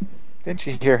 Didn't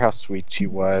you hear how sweet she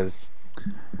was?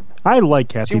 I like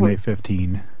Kathy She May would-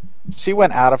 15. She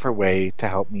went out of her way to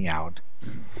help me out.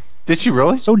 Did she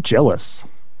really? So jealous.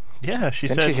 Yeah, she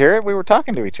Didn't said. you hear it? We were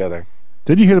talking to each other.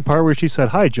 Didn't you hear the part where she said,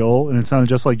 "Hi, Joel," and it sounded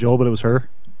just like Joel, but it was her?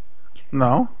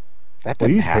 No. That Well,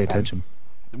 didn't you pay happen. attention.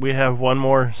 We have one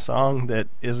more song that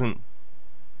isn't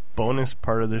bonus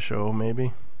part of the show,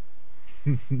 maybe.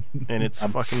 And it's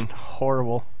fucking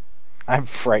horrible. I'm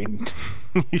frightened.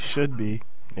 You should be.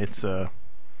 It's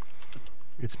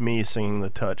me singing The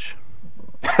Touch.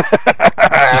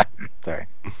 Sorry.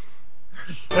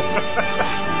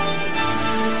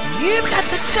 You've got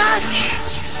the touch.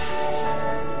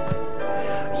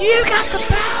 You've got the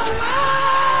power.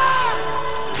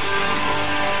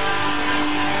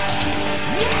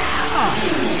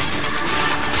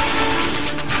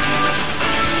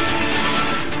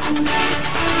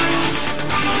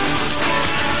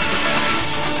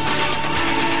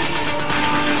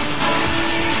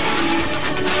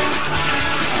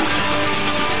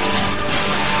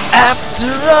 After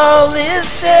all is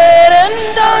said and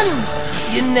done,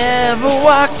 you never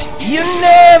walked, you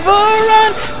never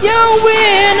run, you're a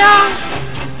winner.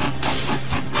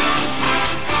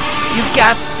 You've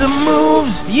got the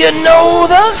moves, you know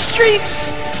the streets,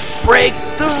 break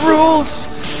the rules,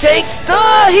 take the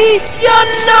heat, you're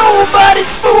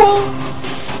nobody's fool.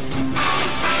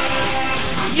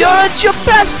 You're at your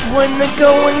best when the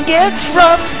going gets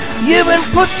rough. You've been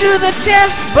put to the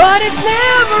test, but it's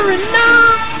never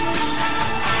enough.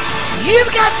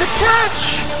 You've got the touch.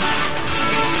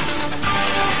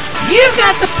 You've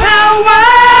got the power.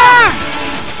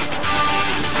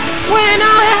 When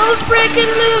all hell's breaking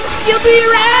loose, you'll be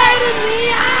right in the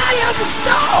eye of the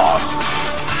storm.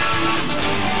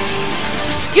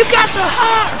 You've got the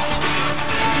heart.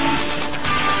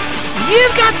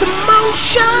 You've got the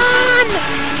motion.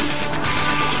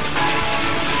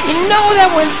 You know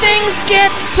that when things get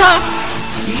tough,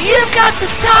 you've got the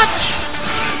touch.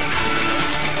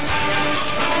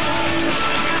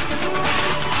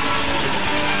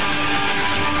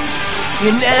 You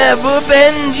never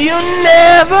bend, you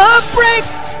never break.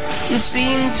 You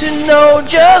seem to know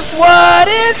just what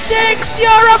it takes.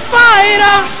 You're a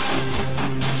fighter.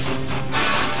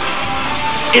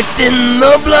 It's in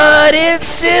the blood,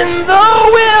 it's in the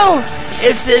will.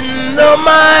 It's in the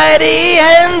mighty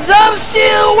hands of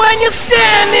steel when you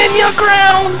stand in your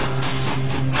ground.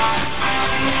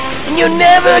 And you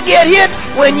never get hit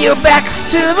when your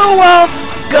back's to the wall.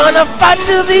 Gonna fight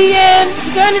to the end,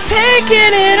 you're gonna take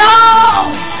in it all.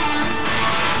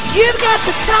 You've got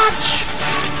the touch.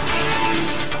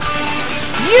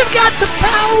 You've got the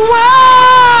power.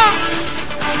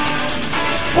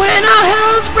 When all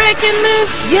hell's breaking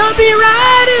loose, you'll be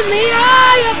right in the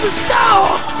eye of the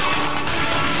storm.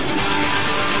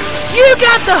 You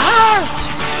got the heart.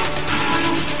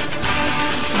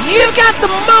 You've got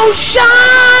the motion.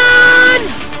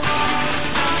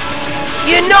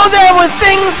 You know that when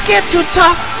things get too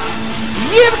tough,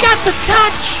 you've got the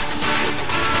touch.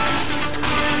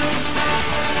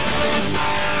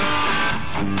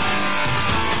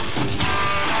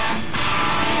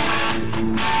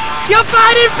 You're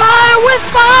fighting fire with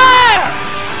fire.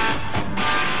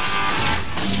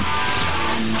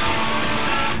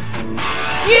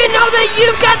 You know that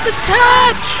you've got the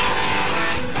touch.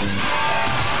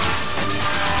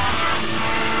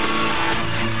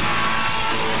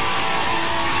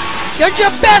 You're at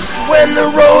your best when the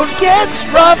road gets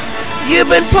rough. You've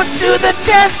been put to the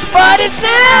test, but it's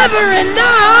never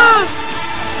enough.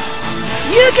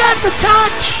 You got the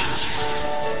touch.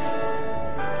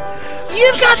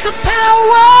 You've got the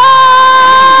power.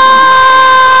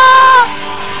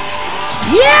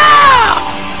 Yeah!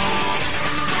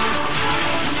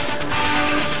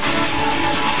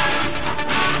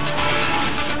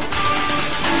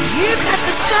 You've got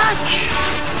the touch.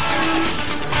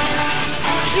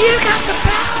 You got the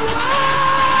power.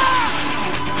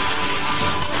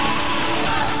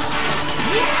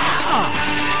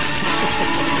 Yeah.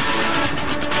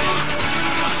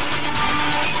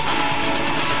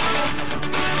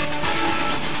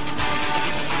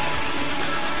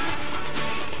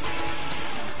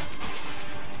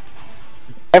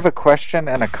 I have a question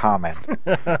and a comment.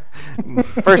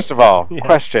 First of all,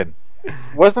 question.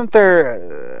 Wasn't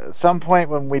there some point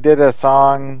when we did a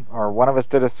song, or one of us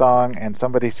did a song, and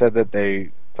somebody said that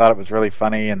they thought it was really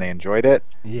funny and they enjoyed it?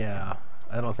 Yeah.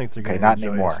 I don't think they're going Okay, to not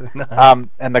enjoy anymore. it.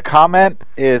 And the comment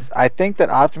is, I think that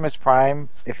Optimus Prime,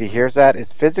 if he hears that,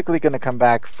 is physically going to come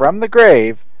back from the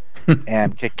grave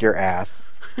and kick your ass.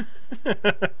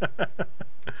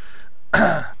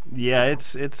 Yeah,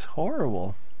 it's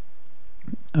horrible.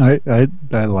 I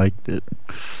liked it.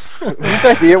 Whose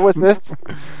idea was this?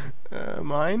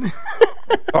 Mine?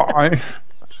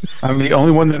 I'm the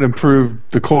only one that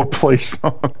improved the Coldplay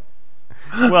song.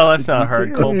 Well, that's not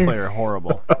hard. Coldplay are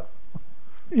horrible.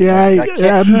 Yeah,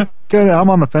 I'm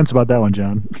on the fence about that one,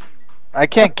 John. I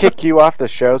can't kick you off the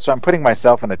show, so I'm putting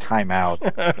myself in a timeout.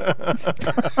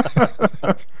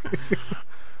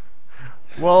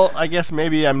 Well, I guess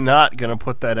maybe I'm not going to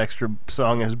put that extra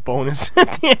song as bonus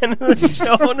at the end of the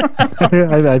show now.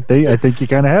 I think you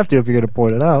kind of have to if you're going to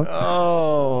point it out.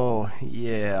 Oh,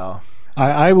 yeah.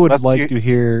 I would to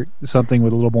hear something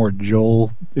with a little more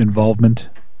Joel involvement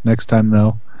next time,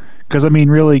 though. Because, I mean,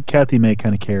 really, Kathy May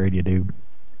kind of carried you, dude.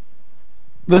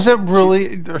 Was that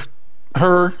really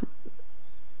her?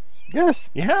 Yes.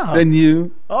 Yeah. Then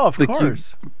you? Oh, of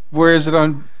course. Where is it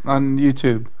on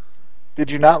YouTube? Did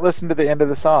you not listen to the end of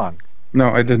the song?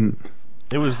 No, I didn't.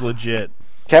 It was legit.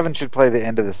 Kevin should play the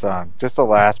end of the song. Just the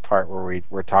last part where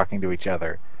we're talking to each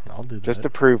other. I'll do that. Just to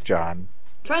prove, John.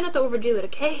 Try not to overdo it,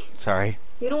 okay? Sorry.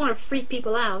 You don't want to freak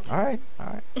people out. All right.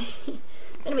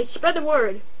 Anyway, spread the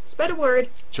word. Spread the word.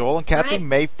 Joel and Kathy, Right.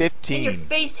 May In 15. your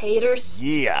face, haters.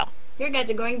 Yeah. Your guys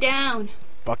are going down.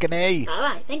 Fucking A.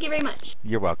 Bye-bye. Thank you very much.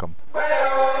 You're welcome.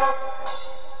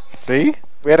 See?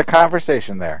 We had a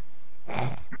conversation there.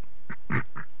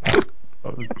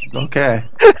 Okay.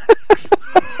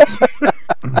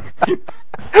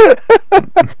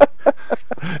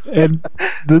 And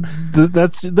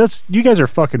that's you guys are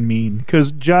fucking mean,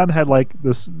 because John had like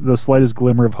the slightest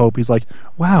glimmer of hope. He's like,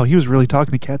 wow, he was really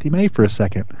talking to Kathy May for a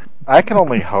second. I can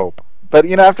only hope. But,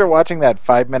 after watching that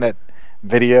 5-minute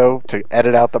video to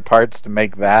edit out the parts to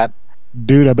make that,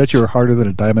 Dude, I bet you were harder than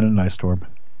a diamond in an ice storm.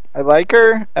 I like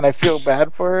her, and I feel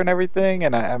bad for her and everything,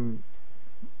 and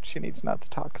she needs not to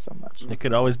talk so much. It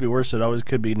could always be worse. It always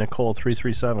could be Nicole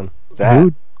 337.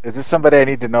 Is this somebody I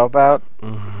need to know about?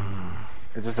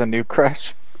 Is this a new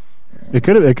crush? It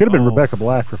could have been Rebecca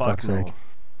Black, for fuck's no. sake.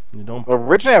 You don't. Well,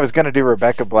 originally I was going to do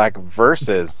Rebecca Black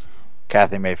versus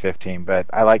Kathy May 15, but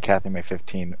I like Kathy May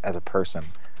 15 as a person.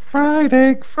 Fried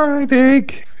egg.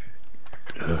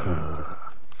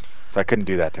 So I couldn't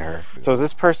do that to her. So is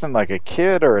this person like a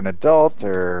kid or an adult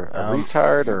or a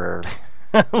retard or...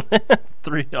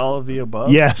 All of the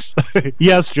above? Yes.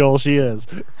 Yes, Joel, she is.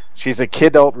 She's a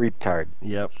kid-old retard.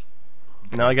 Yep.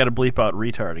 Now I got to bleep out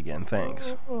retard again.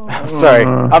 Thanks.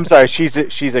 I'm sorry. She's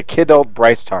a kid-old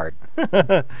Bryce Tard.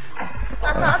 I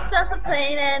hopped off a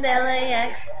plane at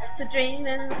LAX to dream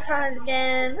in the cars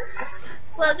again.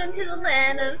 Welcome to the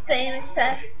land of same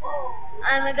excess.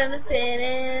 I'm gonna fit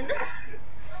in.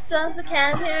 Just a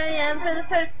cat, here I am for the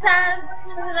first time.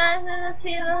 With a knife and a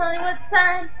seal of Hollywood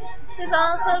sign. She's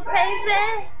all so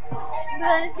crazy,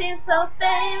 but it seems so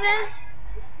famous.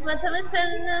 My tummy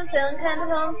turning and I'm feeling kind of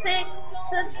homesick.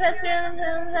 Such pressure and I'm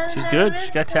feeling kind of She's good.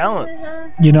 She's got talent.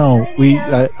 You know,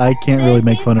 I can't really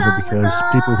make fun of her because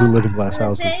people who live in glass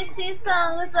houses.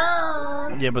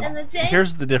 Yeah, but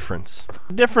here's the difference.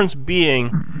 The difference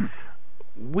being,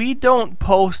 we don't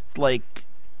post like,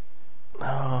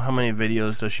 how many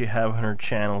videos does she have on her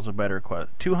channel is a better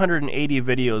question. 280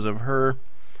 videos of her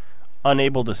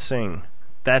unable to sing.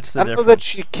 That's the difference. I don't know that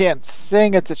she can't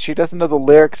sing, it's that she doesn't know the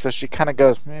lyrics, so she kind of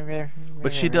goes...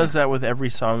 But she does that with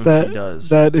every song she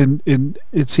does.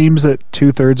 It seems that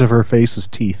 2/3 of her face is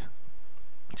teeth.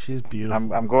 She's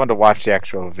beautiful. I'm going to watch the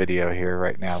actual video here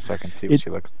right now so I can see what she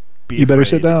looks like. You better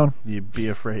sit down. You be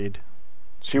afraid.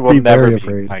 She will never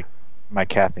be my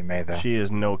Kathy May, though. She is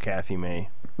no Kathy May.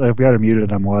 I've got her muted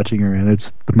and I'm watching her, and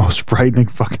it's the most frightening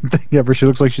fucking thing ever. She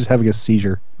looks like she's having a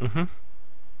seizure. Mm-hmm.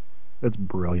 That's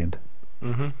brilliant.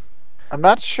 Mm-hmm. I'm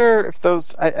not sure if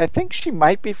those... I think she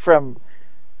might be from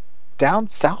down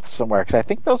south somewhere, because I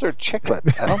think those are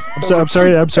chiclets. I'm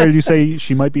sorry. Did you say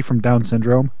she might be from Down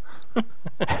syndrome?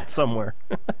 Somewhere.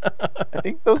 I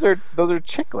think those are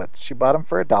chiclets. She bought them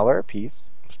for $1 a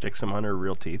piece. Sticks them on her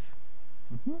real teeth.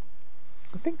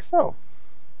 I think so.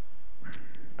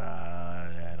 I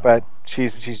don't But know.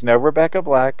 she's no Rebecca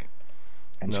Black,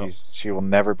 and No. she will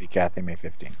never be Kathy May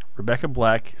 15. Rebecca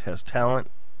Black has talent.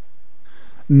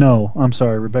 No, I'm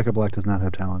sorry. Rebecca Black does not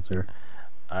have talent, sir.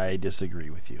 I disagree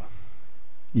with you.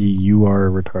 You are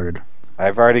retarded.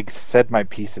 I've already said my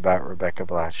piece about Rebecca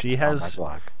Black She on my has.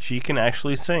 blog. She can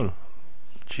actually sing.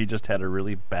 She just had a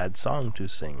really bad song to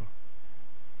sing.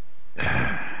 And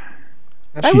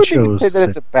I She wouldn't even chose say to that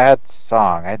it's sing. a bad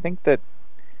song. I think that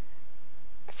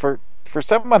for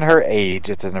someone her age,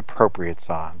 it's an appropriate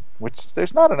song. Which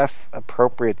there's not enough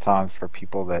appropriate songs for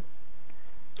people that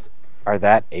are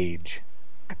that age.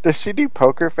 Does she do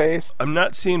Poker Face? I'm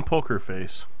not seeing Poker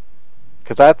Face.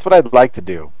 Because that's what I'd like to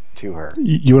do to her.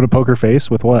 You want a poker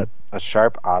face with what? A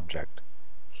sharp object.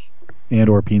 And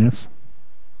or penis?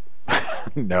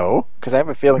 No, because I have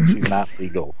a feeling she's not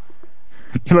legal.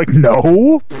 You're like,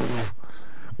 no?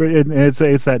 And it's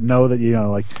that no that,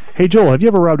 like, hey, Joel, have you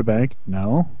ever robbed a bank?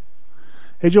 No.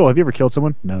 Hey, Joel, have you ever killed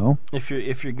someone? No. If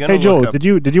you're gonna Hey, Joel, look up,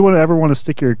 did you ever want to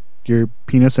stick your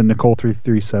penis in Nicole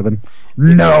 337?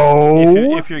 No.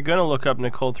 if you're gonna look up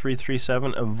Nicole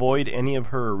 337, avoid any of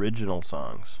her original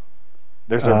songs.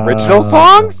 There's original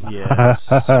songs?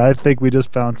 Yes. I think we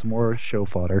just found some more show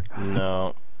fodder.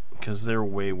 No, because they're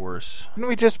way worse. Didn't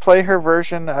we just play her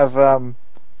version of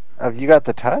You Got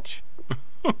the Touch?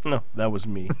 No, that was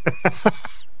me.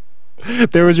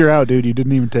 There was your out, dude. You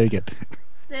didn't even take it.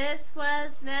 This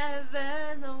was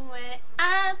never the way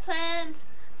I planned,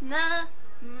 not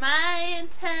my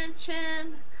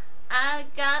intention. I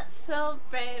got so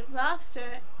brave,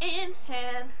 lobster in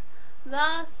hand,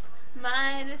 lost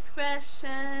my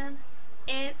discretion.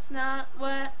 It's not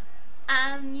what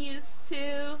I'm used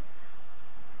to.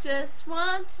 Just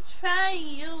want to try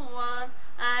you on.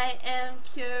 I am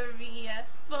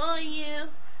curious for you,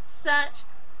 such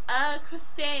a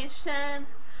crustacean.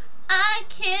 I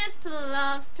kissed the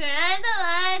lobster and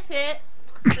I liked it.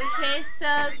 The taste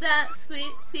of that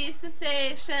sweet sea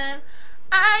sensation.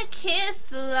 I kissed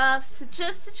the lobster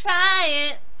just to try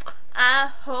it.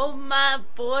 I hope my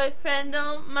boyfriend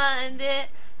don't mind it.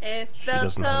 It felt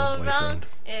doesn't so have a wrong. boyfriend.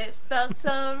 It felt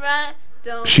so right.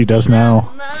 Don't She does need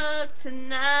now. love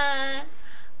tonight.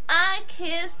 I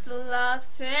kissed the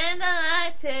lobster and I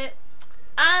liked it.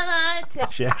 I liked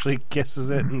it. She actually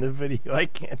kisses it in the video. I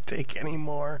can't take any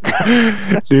more.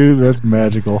 Dude, that's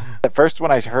magical. At first, when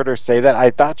I heard her say that,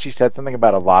 I thought she said something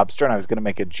about a lobster, and I was going to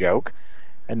make a joke.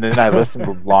 And then I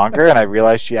listened longer, and I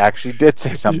realized she actually did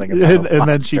say something about a lobster. And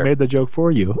then she made the joke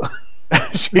for you.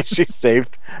 she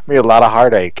saved me a lot of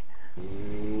heartache.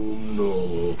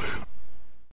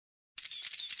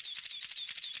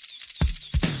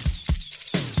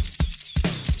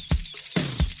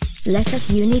 Let us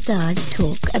unitards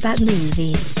talk about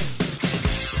movies.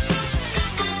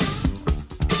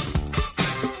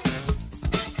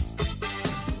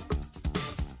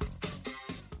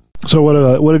 So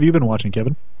what have you been watching,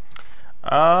 Kevin?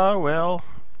 Well,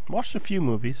 watched a few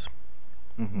movies.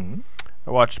 Mm-hmm.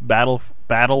 I watched Battle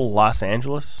Los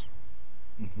Angeles.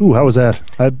 Ooh, how was that?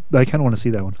 I kind of want to see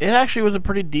that one. It actually was a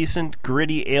pretty decent,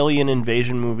 gritty alien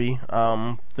invasion movie.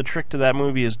 The trick to that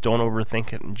movie is don't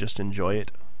overthink it and just enjoy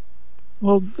it.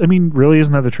 Well, I mean, really,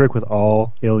 isn't that the trick with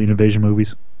all alien invasion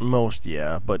movies? Most,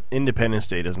 yeah, but Independence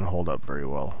Day doesn't hold up very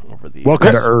well over the years.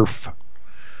 Welcome to Earth.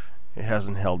 It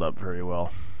hasn't held up very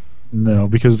well. No,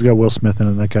 because it's got Will Smith in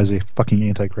it, and that guy's a fucking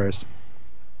antichrist.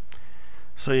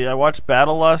 So yeah, I watched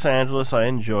Battle Los Angeles. I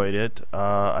enjoyed it.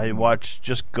 I watched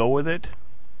Just Go With It.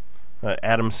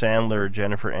 Adam Sandler,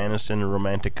 Jennifer Aniston, a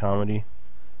romantic comedy.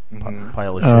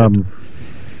 Pile of shit.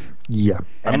 Yeah.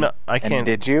 I can't. And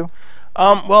did you?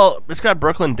 Well, it's got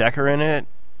Brooklyn Decker in it,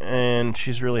 and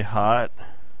she's really hot.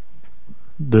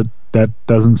 That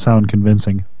doesn't sound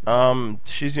convincing.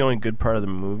 She's the only good part of the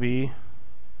movie.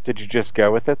 Did you just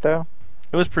go with it though?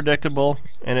 It was predictable,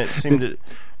 and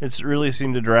it really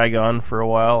seemed to drag on for a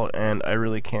while. And I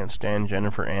really can't stand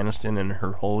Jennifer Aniston and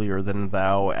her holier than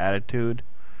thou attitude.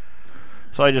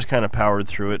 So I just kind of powered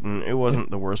through it, and it wasn't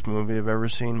the worst movie I've ever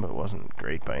seen, but it wasn't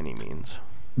great by any means.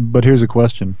 But here's a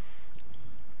question.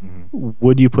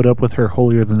 Would you put up with her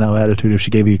holier than thou attitude if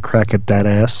she gave you a crack at that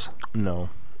ass? No,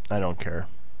 I don't care.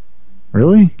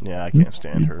 Really? Yeah, I can't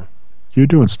stand her. You're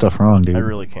doing stuff wrong, dude. I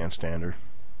really can't stand her.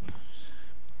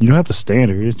 You don't have to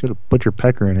stand her. You just got to put your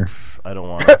pecker in her. I don't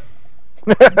want to.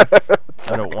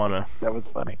 I don't want to. That was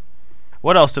funny.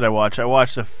 What else did I watch? I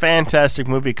watched a fantastic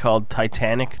movie called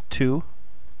Titanic 2.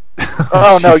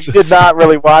 Oh, no, you did not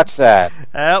really watch that.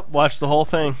 Yep, watched the whole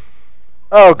thing.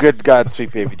 Oh, good God,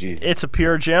 sweet baby Jesus. It's a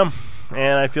pure gem,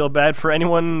 and I feel bad for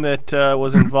anyone that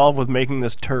was involved with making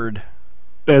this turd.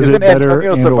 Isn't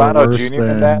Antonio Sabato Jr.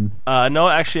 in that? No,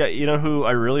 actually, you know who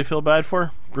I really feel bad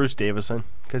for? Bruce Davison,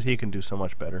 because he can do so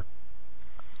much better.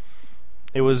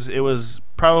 It was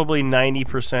probably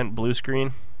 90% blue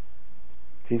screen.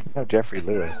 He's no Jeffrey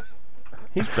Lewis.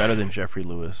 He's better than Jeffrey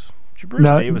Lewis. Bruce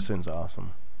Davison's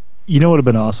awesome. You know what would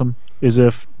have been awesome is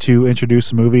if, to introduce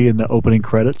the movie in the opening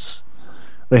credits,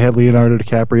 they had Leonardo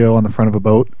DiCaprio on the front of a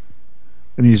boat,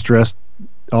 and he's dressed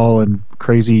all in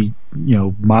crazy,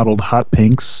 modeled hot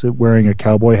pinks, wearing a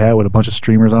cowboy hat with a bunch of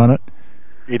streamers on it.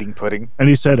 Eating pudding. And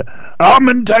he said, "I'm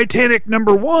in Titanic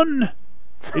number 1,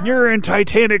 and you're in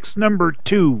Titanic's number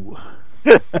 2.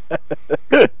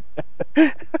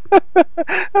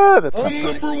 Oh, that's I'm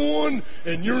number 1,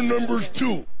 and you're numbers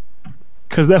 2.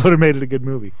 Because that would have made it a good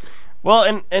movie.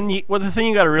 Well, the thing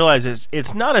you got to realize is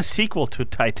it's not a sequel to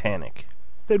Titanic.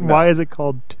 Then why is it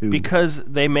called 2? Because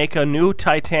they make a new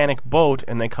Titanic boat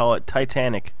and they call it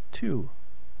Titanic 2.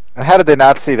 How did they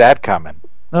not see that coming?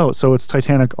 Oh, so it's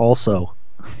Titanic also.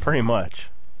 Pretty much.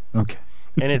 Okay.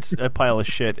 And it's a pile of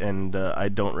shit, and I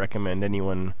don't recommend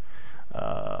anyone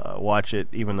watch it,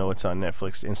 even though it's on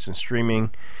Netflix instant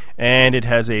streaming, and it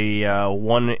has a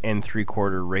 1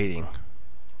 3/4 rating.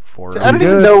 I don't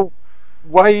even know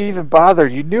why you even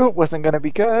bothered. You knew it wasn't going to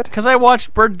be good. Because I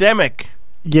watched Birdemic.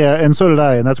 Yeah, and so did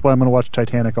I, and that's why I'm going to watch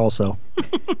Titanic also.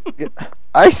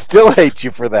 I still hate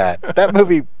you for that. That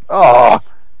movie. Oh,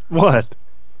 what?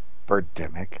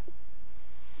 Birdemic.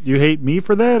 You hate me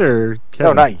for that, or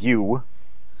Kevin? No, not you.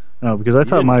 No, because I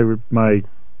thought my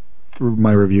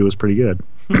review was pretty good.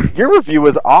 Your review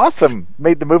was awesome.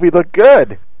 Made the movie look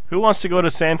good. Who wants to go to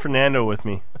San Fernando with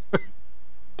me?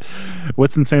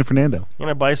 What's in San Fernando? I'm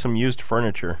gonna buy some used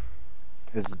furniture.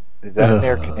 Is that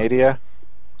near Canada?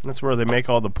 That's where they make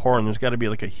all the porn. There's got to be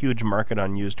like a huge market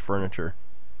on used furniture.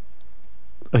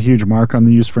 A huge mark on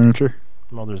the used furniture?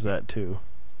 Well, there's that too.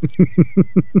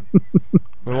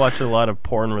 We watch a lot of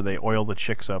porn where they oil the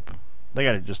chicks up. They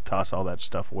got to just toss all that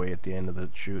stuff away at the end of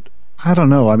the shoot. I don't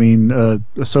know. I mean, a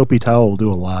soapy towel will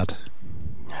do a lot.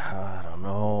 I don't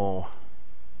know.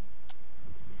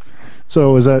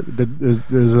 So is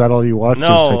that all you watched?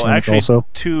 No, also?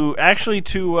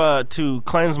 to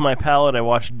cleanse my palate, I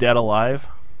watched Dead Alive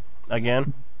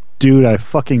again. Dude, I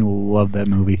fucking love that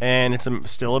movie. And it's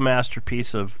still a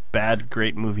masterpiece of bad,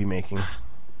 great movie making.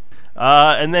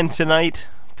 And then today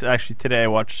I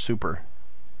watched Super.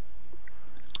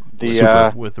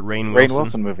 The with Rainn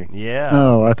Wilson movie. Yeah.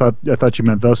 Oh, I thought you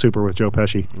meant The Super with Joe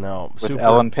Pesci. No, with Super.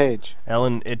 Ellen Page.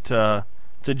 It's a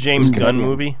James Gunn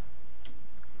movie.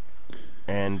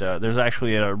 And there's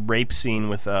actually a rape scene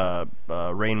with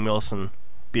Rainn Wilson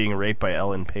being raped by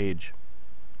Ellen Page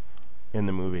in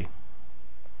the movie.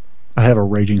 I have a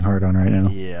raging heart on right now.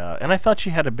 Yeah, and I thought she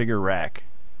had a bigger rack.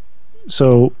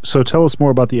 So tell us more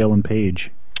about the Ellen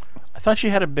Page. I thought she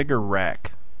had a bigger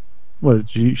rack. What,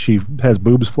 she has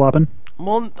boobs flopping?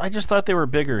 Well, I just thought they were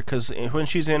bigger, because when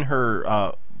she's in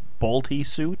her bolty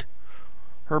suit,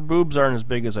 her boobs aren't as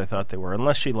big as I thought they were,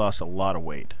 unless she lost a lot of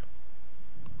weight.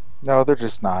 No, they're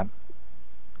just not.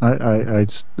 I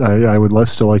would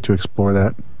still like to explore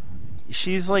that.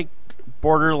 She's like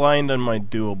borderline on my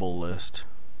doable list.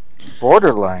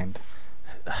 Borderline?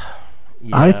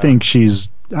 Yeah. I think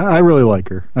I really like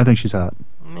her. I think she's hot.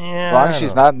 Yeah, as long as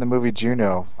she's not in the movie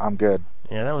Juno, I'm good.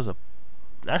 Yeah, that was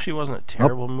actually wasn't a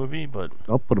terrible movie, but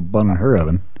I'll put a bun in her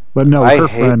oven. But no, her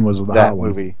friend was the hot one.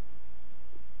 Movie.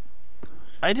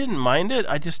 I didn't mind it.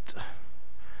 I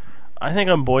think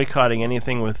I'm boycotting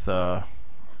anything with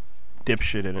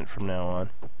dipshit in it from now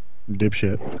on.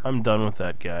 Dipshit. I'm done with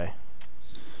that guy.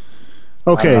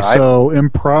 Okay, so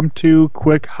impromptu,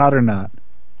 quick, hot or not?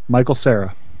 Michael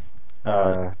Cera.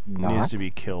 Needs to be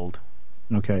killed.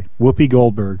 Okay. Whoopi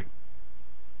Goldberg.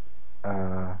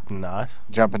 Not.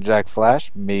 Jumpin' Jack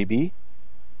Flash, maybe.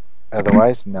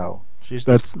 Otherwise, no.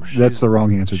 That's the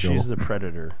wrong answer, Joel. She's the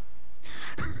Predator.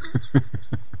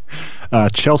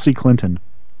 Chelsea Clinton,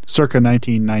 circa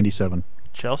 1997.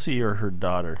 Chelsea or her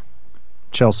daughter?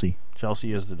 Chelsea.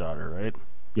 Chelsea is the daughter, right?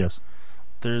 Yes.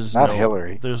 There's not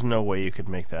Hillary. There's no way you could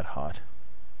make that hot.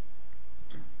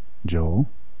 Joel?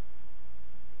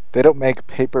 They don't make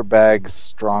paper bags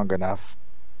strong enough.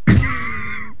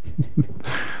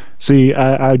 See,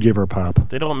 I'd give her a pop.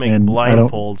 They don't make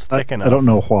blindfolds thick enough. I don't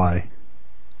know why.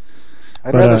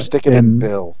 I'd rather stick it in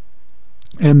Bill.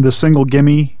 And the single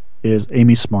gimme is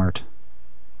Amy Smart.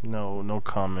 No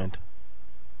comment.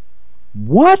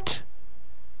 What?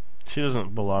 She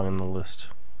doesn't belong in the list.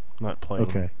 Not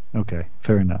playing. Okay,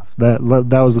 fair enough. That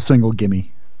was the single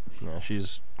gimme. No, she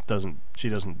doesn't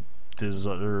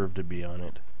deserve to be on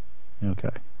it.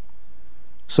 Okay.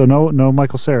 So no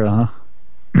Michael Cera,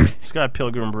 huh? Scott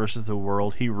Pilgrim versus the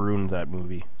World. He ruined that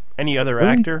movie. Any other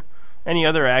Really?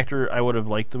 actor, I would have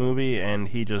liked the movie, and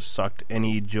he just sucked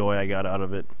any joy I got out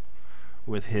of it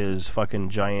with his fucking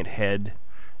giant head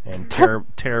and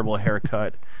terrible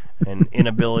haircut and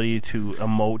inability to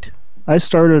emote. I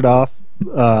started off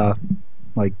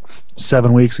like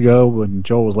 7 weeks ago when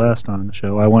Joel was last on the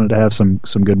show. I wanted to have some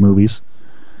good movies,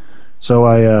 so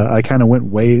I kind of went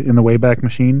way in the Wayback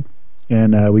Machine,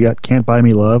 and we got Can't Buy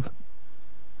Me Love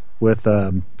with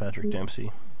Patrick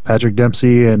Dempsey.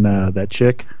 And that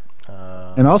chick,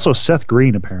 and also Seth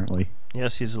Green apparently.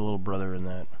 Yes, he's a little brother in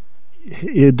that.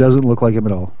 It doesn't look like him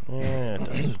at all. Yeah, it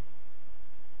does.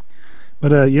 But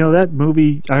that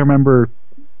movie, I remember,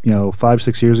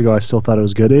 5-6 years ago, I still thought it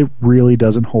was good. It really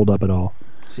doesn't hold up at all.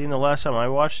 See, the last time I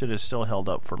watched it, it still held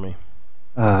up for me.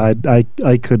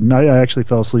 I couldn't. I actually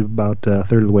fell asleep about a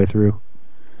third of the way through.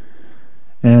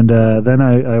 And then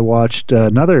I watched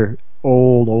another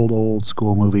old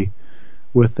school movie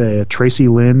with Tracy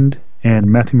Lind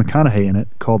and Matthew McConaughey in it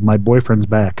called My Boyfriend's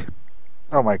Back.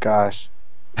 Oh my gosh.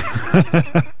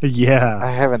 Yeah.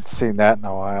 I haven't seen that in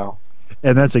a while.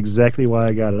 And that's exactly why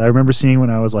I got it. I remember seeing it when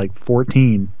I was like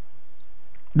 14.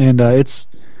 And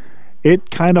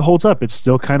it kind of holds up. It's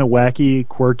still kind of wacky,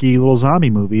 quirky little zombie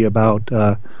movie about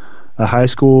a high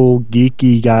school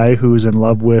geeky guy who's in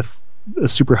love with a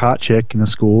super hot chick in the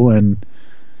school, and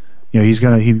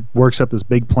he works up this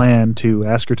big plan to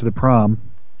ask her to the prom,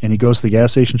 and he goes to the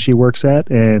gas station she works at,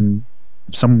 and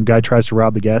some guy tries to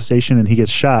rob the gas station, and he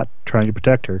gets shot trying to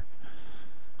protect her.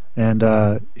 And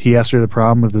he asks her to the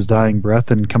prom with his dying breath,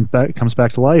 and comes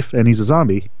back to life, and he's a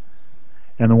zombie.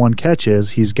 And the one catch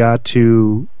is he's got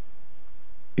to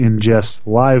ingest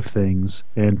live things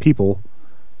and people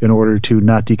in order to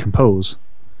not decompose.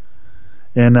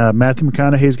 And Matthew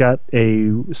McConaughey's got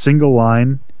a single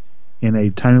line in a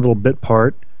tiny little bit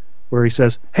part where he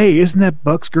says, "Hey, isn't that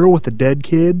Buck's girl with the dead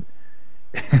kid?"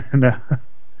 And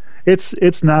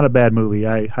it's not a bad movie.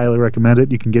 I highly recommend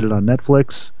it. You can get it on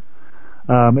Netflix.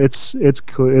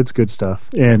 It's good stuff.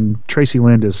 And Tracy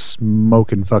Lind is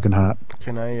smoking fucking hot.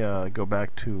 Can I go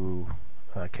back to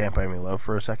Can't Buy Me Love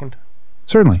for a second?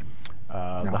 Certainly.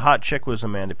 The hot chick was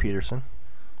Amanda Peterson.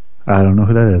 I don't know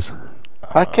who that is.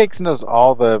 Hotcakes knows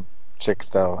all the chicks,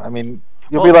 though. I mean,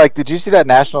 you'll be like, did you see that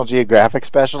National Geographic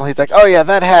special? He's like, oh yeah,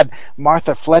 that had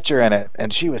Martha Fletcher in it,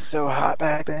 and she was so hot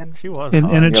back then. She was and,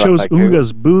 hot. and it You're shows like,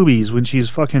 Unga's boobies when she's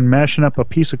fucking mashing up a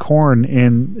piece of corn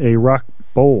in a rock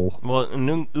bowl. Well,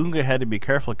 Unga had to be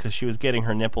careful because she was getting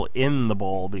her nipple in the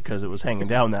bowl because it was hanging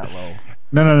down that low.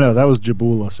 No, that was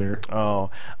Jabula, sir. Oh.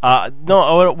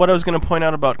 No, what I was going to point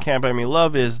out about Can't Buy Me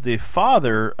Love is the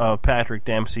father of Patrick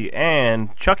Dempsey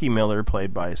and Chucky Miller,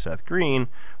 played by Seth Green,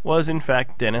 was in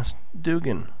fact Dennis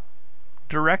Dugan.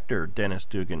 Director Dennis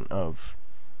Dugan of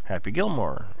Happy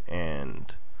Gilmore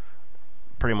and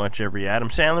pretty much every Adam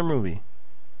Sandler movie.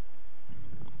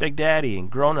 Big Daddy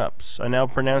and Grown Ups. I now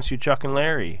pronounce you Chuck and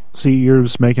Larry. See, you're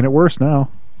just making it worse now.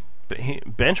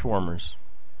 Benchwarmers.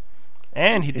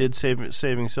 And he did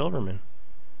Saving Silverman.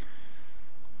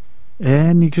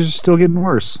 And you're still getting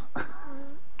worse.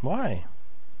 Why?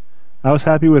 I was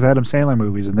happy with Adam Sandler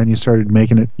movies, and then you started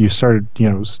making it. You started,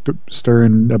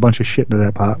 stirring a bunch of shit into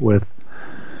that pot with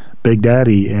Big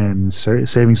Daddy and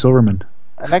Saving Silverman.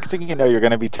 Next thing you know, you're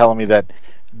going to be telling me that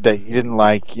you didn't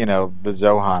like, the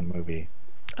Zohan movie.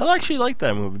 I actually liked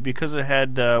that movie because it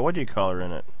had what do you call her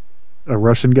in it? A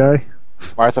Russian guy?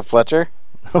 Martha Fletcher?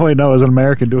 Oh, wait, no, it was an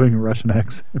American doing a Russian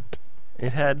accent.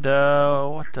 It had,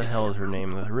 what the hell is her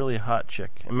name? The really hot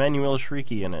chick. Emmanuelle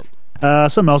Shrieky in it.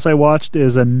 Something else I watched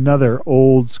is another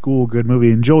old school good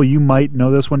movie. And Joel, you might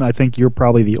know this one. I think you're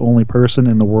probably the only person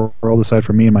in the world aside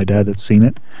from me and my dad that's seen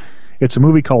it. It's a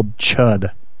movie called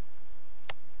Chud.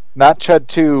 Not Chud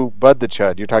 2, Bud the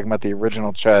Chud. You're talking about the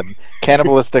original Chud.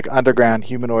 Cannibalistic underground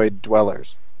humanoid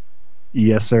dwellers.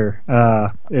 Yes, sir.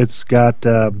 It's got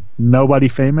nobody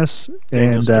famous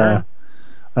Daniel Stern.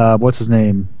 And what's his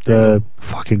name? The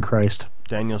fucking Christ.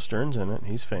 Daniel Stern's in it.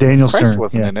 He's famous. Daniel Christ Stern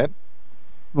wasn't yeah. in it.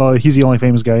 Well, he's the only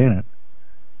famous guy in it.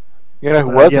 You know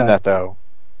who was yeah. in that, though?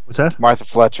 What's that? Martha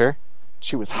Fletcher.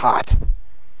 She was hot.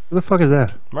 Who the fuck is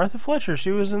that? Martha Fletcher.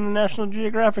 She was in the National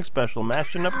Geographic special,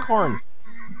 Mashing Up Corn.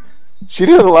 She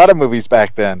did a lot of movies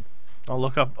back then. I'll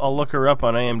look her up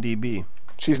on IMDb.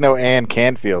 She's no Anne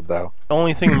Canfield, though. The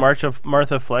only thing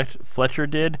Martha Fletcher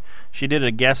did, she did a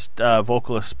guest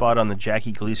vocalist spot on the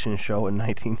Jackie Gleason show in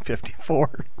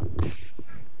 1954.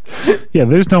 Yeah,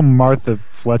 there's no Martha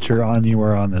Fletcher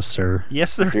anywhere on this, sir.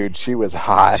 Yes, sir. Dude, she was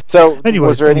hot. So,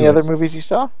 was there any other movies you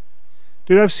saw?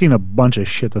 Dude, I've seen a bunch of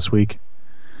shit this week.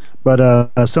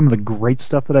 But some of the great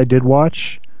stuff that I did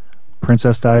watch,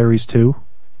 Princess Diaries 2.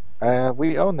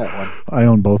 We own that one. I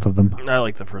own both of them. I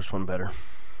like the first one better.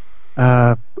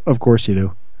 Of course you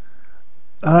do.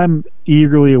 I'm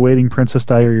eagerly awaiting Princess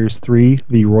Diaries 3,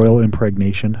 The Royal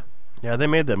Impregnation. Yeah, they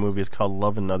made that movie. It's called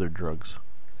Love and Other Drugs.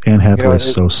 Anne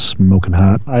Hathaway's so smoking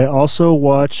hot. I also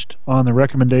watched, on the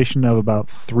recommendation of about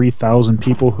 3,000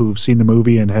 people who've seen the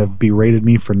movie and have berated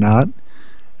me for not.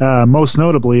 Most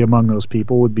notably among those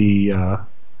people would be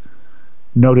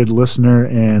noted listener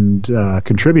and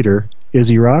contributor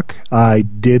Izzy Rock. I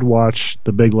did watch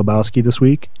The Big Lebowski this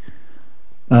week.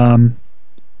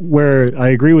 Where I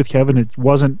agree with Kevin, it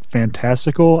wasn't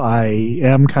fantastical. I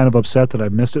am kind of upset that I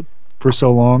missed it for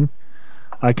so long.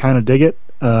 I kind of dig it.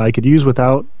 I could do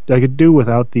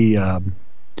without the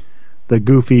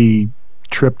goofy,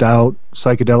 tripped out,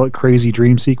 psychedelic, crazy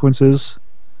dream sequences.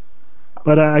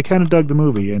 But I kind of dug the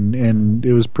movie, and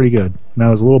it was pretty good. And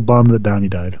I was a little bummed that Donnie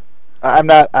died. I'm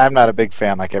not a big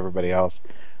fan like everybody else.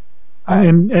 I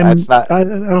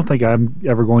don't think I'm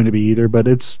ever going to be either. But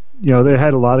it's they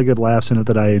had a lot of good laughs in it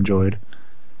that I enjoyed.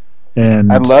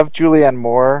 And I love Julianne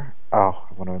Moore. Oh,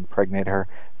 I want to impregnate her.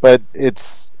 But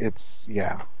it's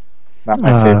not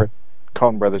my favorite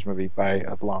Coen Brothers movie by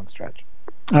a long stretch.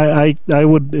 I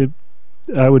would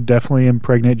definitely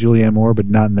impregnate Julianne Moore, but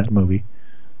not in that movie.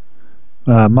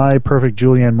 My perfect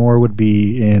Julianne Moore would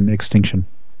be in Extinction.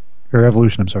 Or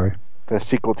Evolution, I'm sorry. The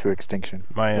sequel to Extinction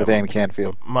with Anne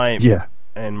Canfield.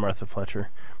 And Martha Fletcher.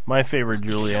 My favorite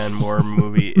Julianne Moore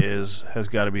movie has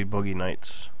got to be Boogie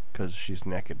Nights, because she's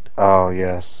naked. Oh,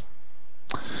 yes.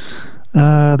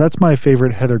 That's my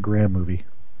favorite Heather Graham movie.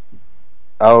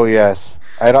 Oh, yes.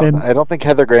 I don't think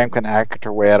Heather Graham can act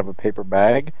her way out of a paper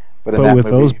bag, but in that with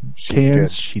movie, those she's cans, good.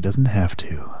 she doesn't have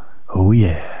to. Oh,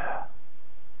 yeah.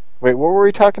 Wait, what were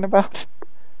we talking about?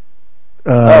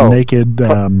 Naked.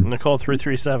 Nicole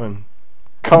 337.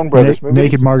 Coen Brothers movies?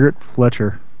 Naked Margaret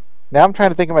Fletcher. Now I'm trying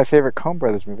to think of my favorite Coen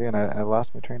Brothers movie, and I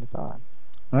lost my train of thought.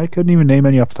 I couldn't even name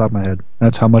any off the top of my head.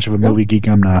 That's how much of a movie geek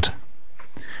I'm not.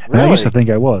 And Really? I used to think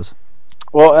I was.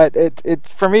 Well,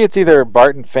 it's for me, it's either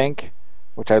Barton Fink,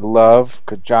 which I love,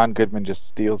 because John Goodman just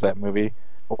steals that movie,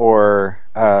 or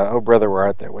Oh Brother, Where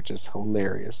Art Thou, which is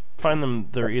hilarious. I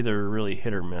find they're either really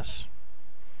hit or miss.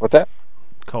 What's that?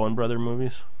 Coen Brother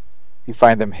movies? You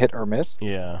find them hit or miss?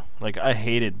 Yeah. Like, I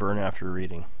hated Burn After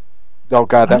Reading. Oh,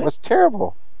 God, that was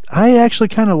terrible. I actually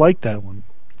kind of liked that one.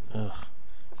 Ugh.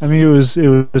 I mean, it was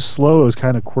slow. It was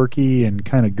kind of quirky and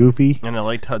kind of goofy. And I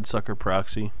liked Hudsucker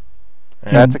Proxy.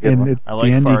 And that's a good one. At I the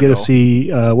liked end, Fargo. you get to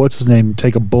see what's his name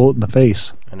take a bullet in the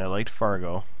face. And I liked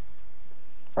Fargo.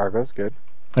 Fargo's good.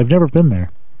 I've never been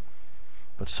there.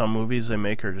 But some movies they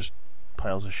make are just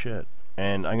piles of shit.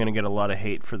 And I'm going to get a lot of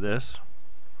hate for this.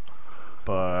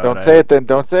 But Don't say it then.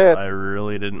 Don't say it. I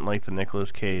really didn't like the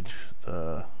Nicolas Cage.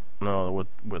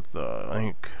 With I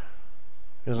think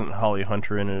isn't Holly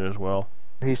Hunter in it as well?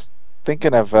 He's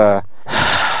thinking of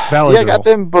Valley I got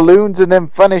them balloons in them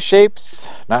funny shapes.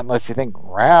 Not unless you think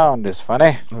round is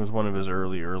funny. It was one of his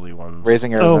early ones.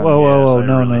 Raising Arizona.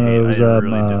 No, it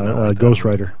was Ghost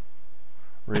Rider.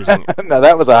 No,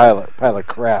 that was a pile of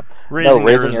crap. Raising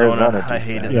Raising Arizona. I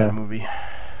hated Yeah. that movie.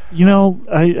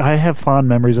 I have fond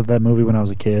memories of that movie when I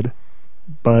was a kid,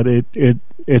 but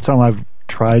it's something I've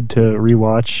tried to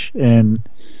rewatch, and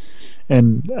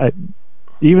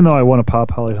even though I want to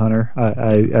pop Holly Hunter,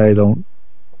 I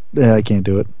can't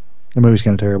do it. The movie's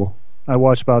kind of terrible. I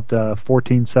watched about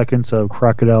 14 seconds of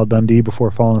Crocodile Dundee before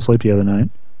falling asleep the other night.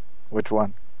 Which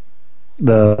one?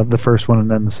 The first one and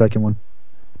then the second one.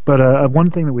 But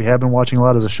one thing that we have been watching a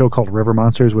lot is a show called River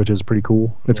Monsters, which is pretty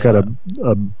cool. It's got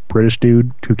a British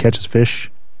dude who catches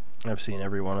fish. I've seen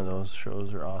every one of those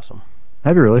shows. They're awesome.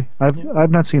 Have you really?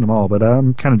 I've not seen them all, but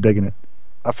I'm kind of digging it.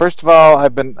 First of all,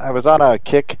 I was on a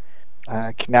kick.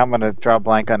 Now I'm going to draw a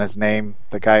blank on his name.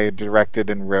 The guy who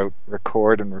directed and wrote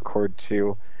Record and Record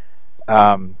 2.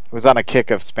 Was on a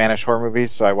kick of Spanish horror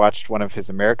movies, so I watched one of his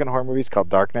American horror movies called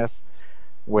Darkness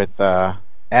with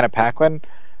Anna Paquin,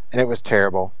 and it was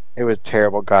terrible. It was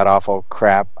terrible, god-awful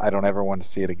crap. I don't ever want to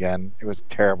see it again. It was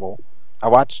terrible. I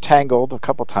watched Tangled a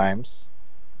couple times.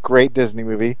 Great Disney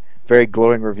movie. Very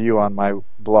glowing review on my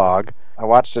blog. I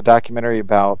watched a documentary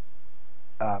about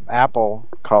Apple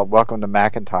called Welcome to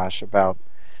Macintosh, about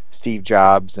Steve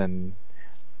Jobs and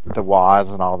the Woz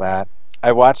and all that.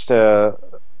 I watched I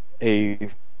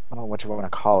don't know what you want to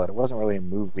call it. It wasn't really a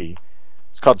movie.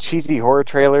 It's called Cheesy Horror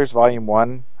Trailers, Volume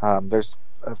 1. There's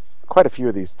quite a few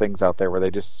of these things out there where they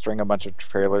just string a bunch of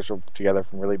trailers together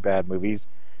from really bad movies,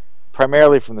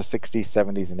 primarily from the 60s,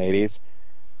 70s, and 80s.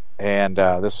 and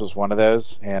this was one of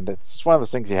those. And it's just one of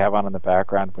those things you have on in the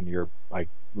background when you're like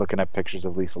looking at pictures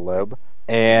of Lisa Loeb.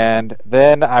 And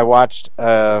then I watched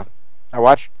the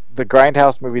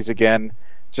Grindhouse movies again,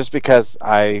 just because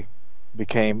I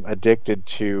became addicted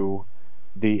to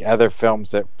the other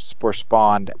films that were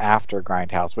spawned after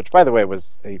Grindhouse, which, by the way,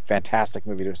 was a fantastic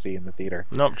movie to see in the theater.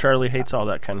 Nope, Charlie hates all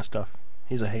that kind of stuff.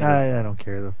 He's a hater. I don't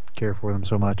care for them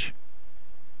so much.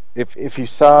 If you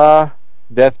saw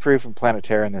Death Proof and Planet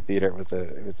Terror in the theater, it was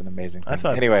an amazing thing.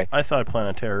 I thought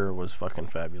Planet Terror was fucking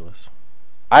fabulous.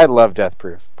 I love Death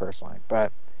Proof personally,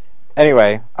 but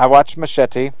anyway, I watched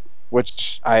Machete,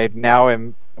 which I now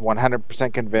am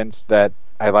 100% convinced that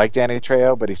I like Danny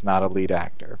Trejo, but he's not a lead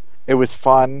actor. It was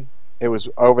fun. It was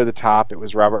over the top. It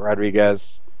was Robert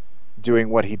Rodriguez doing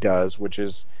what he does, which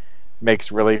is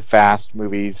makes really fast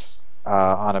movies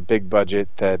on a big budget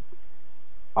that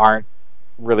aren't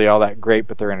really all that great,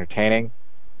 but they're entertaining.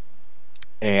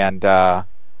 And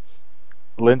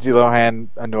Lindsay Lohan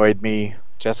annoyed me.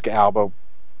 Jessica Alba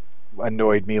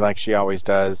annoyed me like she always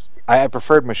does. I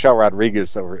preferred Michelle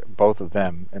Rodriguez over both of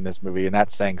them in this movie, and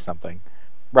that's saying something.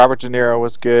 Robert De Niro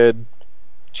was good.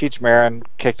 Cheech Marin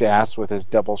kicked ass with his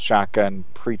double shotgun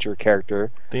preacher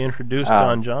character. They introduced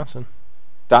Don Johnson.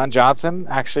 Don Johnson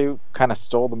actually kind of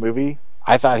stole the movie.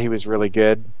 I thought he was really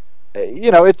good.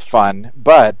 It's fun,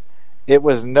 but it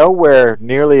was nowhere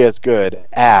nearly as good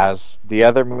as the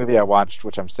other movie I watched,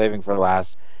 which I'm saving for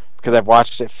last, because I've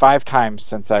watched it 5 times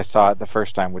since I saw it the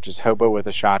first time, which is Hobo with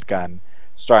a Shotgun,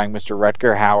 starring Mr.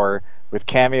 Rutger Hauer, with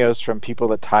cameos from people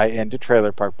that tie into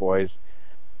Trailer Park Boys.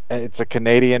 It's a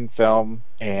Canadian film,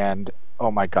 and oh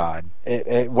my god.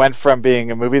 It went from being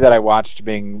a movie that I watched to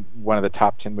being one of the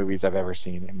top 10 movies I've ever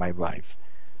seen in my life.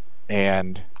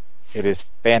 And it is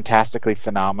fantastically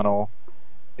phenomenal.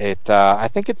 I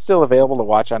think it's still available to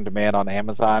watch on demand on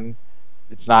Amazon.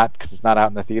 It's not, because it's not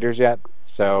out in the theaters yet.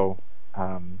 So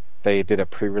they did a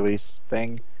pre-release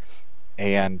thing.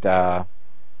 And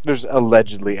there's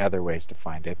allegedly other ways to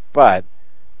find it. But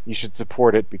you should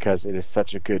support it because it is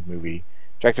such a good movie.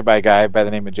 Directed by a guy by the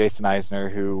name of Jason Eisner,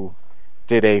 who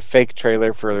did a fake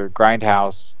trailer for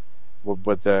Grindhouse,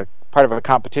 was a part of a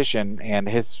competition, and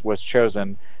his was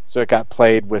chosen, so it got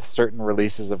played with certain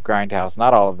releases of Grindhouse,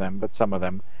 not all of them, but some of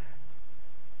them.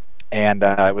 And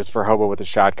it was for Hobo with a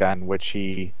Shotgun, which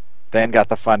he then got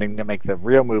the funding to make the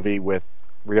real movie with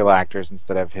real actors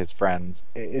instead of his friends.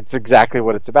 It's exactly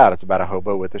what it's about. It's about a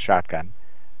hobo with a shotgun.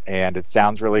 And it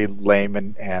sounds really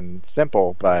lame and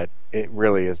simple, but it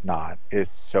really is not.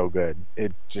 It's so good.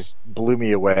 It just blew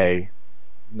me away.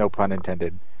 No pun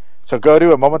intended. So go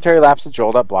to a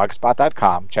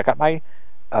momentaryLapseOfJoel.blogspot.com. Check out my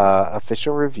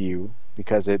official review,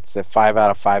 because it's a 5 out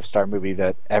of 5 star movie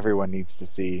that everyone needs to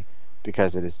see,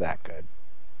 because it is that good.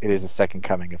 It is a second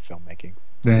coming of filmmaking.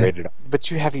 Yeah. Rated R. But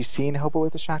have you seen Hobo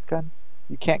with a Shotgun?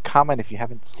 You can't comment if you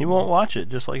haven't seen it. He won't watch it,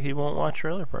 just like he won't watch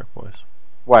Trailer Park Boys.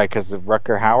 Why? Because of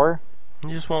Rutger Hauer?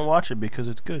 He just won't watch it because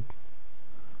it's good.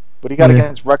 What do you got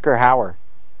against Rutger Hauer?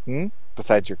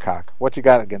 Besides your cock. What you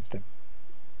got against him?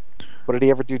 What did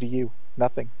he ever do to you?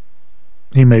 Nothing.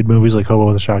 He made movies like Hobo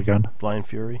with a Shotgun. Blind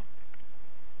Fury.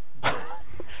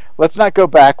 Let's not go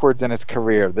backwards in his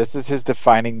career. This is his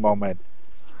defining moment.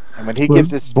 And when he gives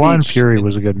his speech... Blind Fury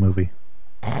was a good movie.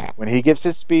 When he gives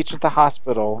his speech at the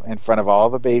hospital in front of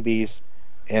all the babies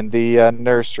in the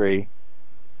nursery,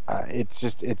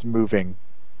 it's moving.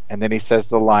 And then he says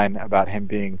the line about him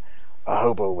being a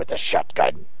hobo with a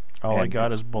shotgun. All I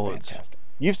got is bullets. Fantastic.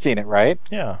 You've seen it, right?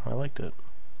 Yeah, I liked it.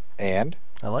 And?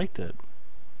 I liked it.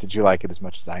 Did you like it as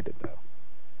much as I did, though?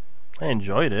 I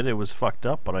enjoyed it. It was fucked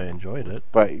up, but I enjoyed it.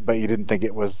 But you didn't think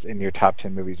it was in your top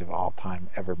 10 movies of all time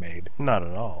ever made? Not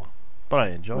at all. But I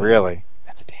enjoyed it. Really?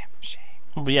 That's a damn shame.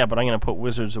 Well, but yeah, but I'm going to put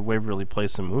Wizards of Waverly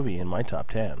Place the movie in my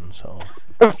top 10, so...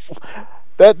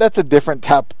 That's a different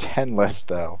top 10 list,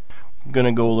 though. I'm going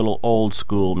to go a little old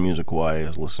school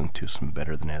music-wise, listen to some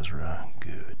Better Than Ezra.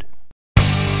 Good.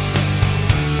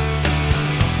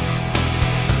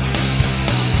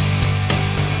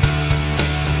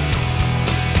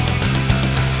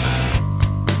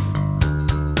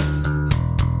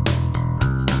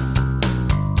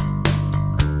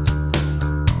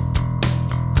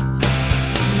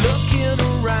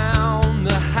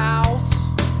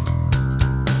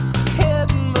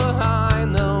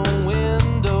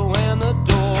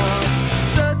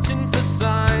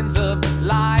 Signs of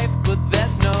life, but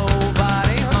there's no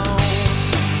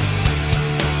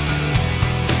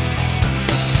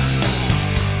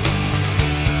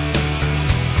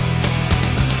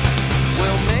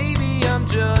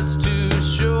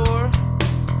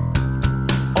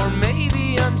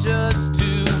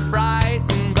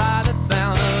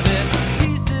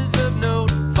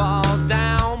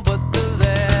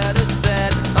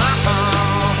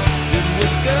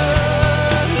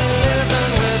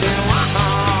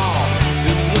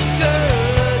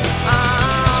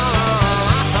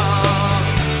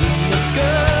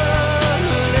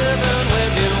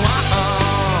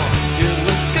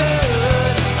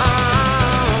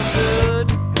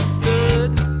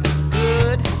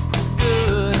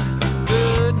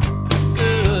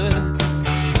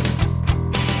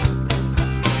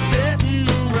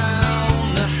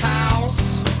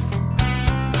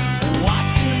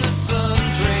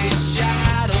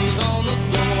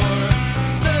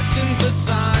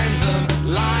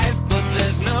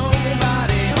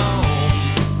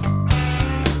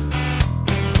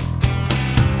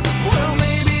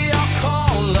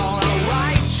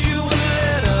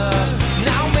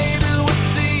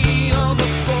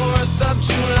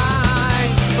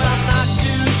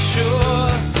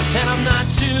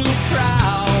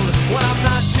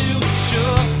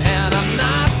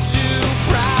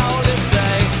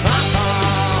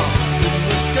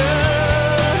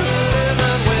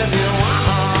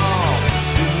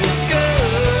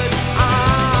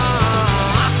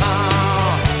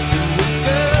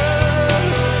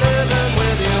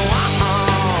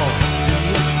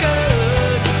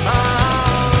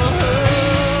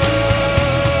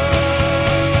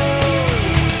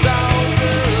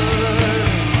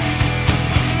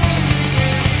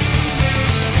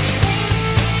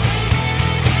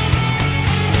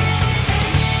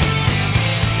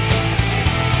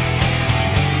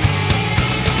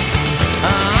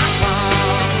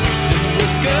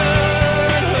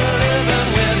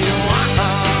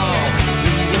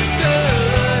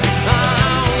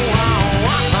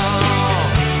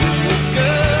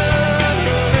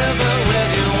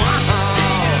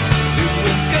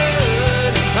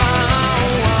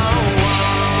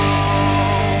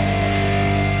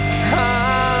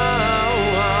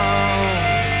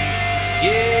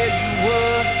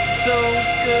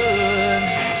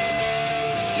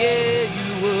Yeah,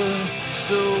 you were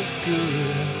so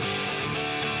good.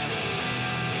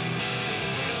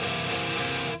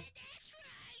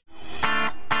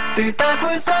 Ты так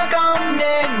высоко,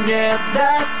 мне не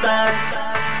достать.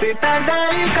 Ты так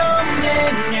далеко,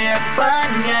 мне не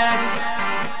понять.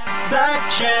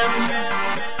 Зачем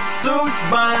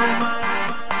судьба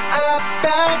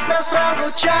опять нас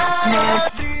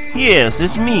разлучает? Yes,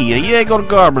 it's me, Yegor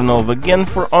Garbranov, again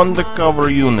for Undercover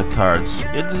Unitards.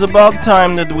 It's about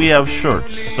time that we have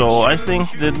shirts, so I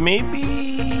think that maybe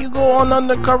you go on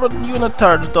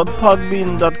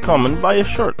undercoverunitards.podbean.com and buy a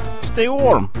shirt. Stay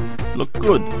warm, look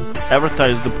good,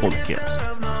 advertise the podcast.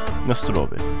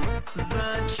 Nastrobe.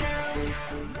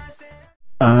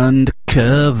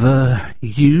 Undercover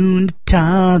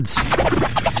Unitards.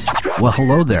 Well,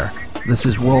 hello there. This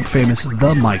is world-famous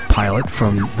The Mike Pilot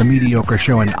from The Mediocre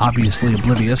Show and Obviously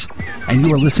Oblivious, and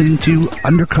you are listening to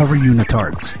Undercover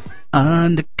Unitards.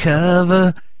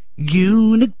 Undercover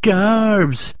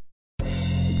Unigarbs.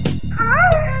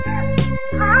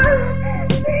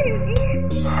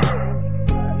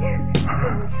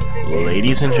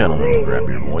 Ladies and gentlemen, grab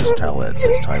your moist towelettes.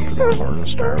 It's time for the porn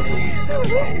star of the week. Oh,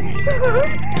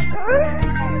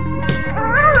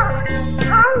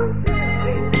 indeed.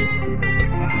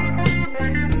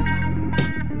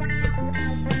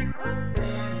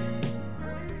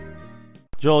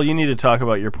 Joel, you need to talk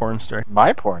about your porn star.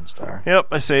 My porn star? Yep,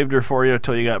 I saved her for you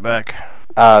until you got back.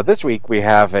 This week we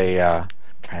have I'm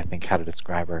trying to think how to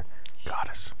describe her.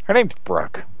 Goddess. Her name's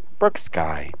Brooke. Brooke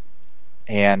Sky.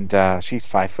 And she's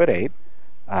 5'8".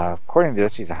 According to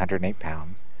this, she's 108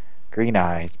 pounds. Green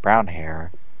eyes, brown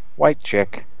hair, white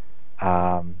chick.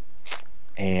 And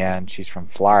she's from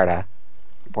Florida.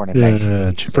 Born in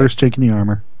 1986. First chick in the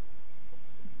armor.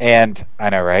 And I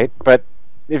know, right? But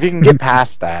if you can get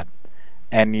past that,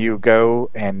 and you go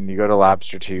to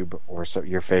LobsterTube or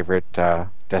your favorite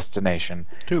destination,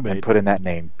 and put in that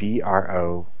name,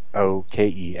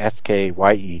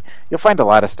 BROOKESKYE, you'll find a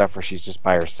lot of stuff where she's just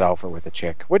by herself or with a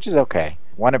chick, which is okay.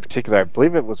 One in particular, I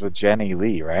believe it was with Jenny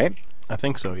Lee, right? I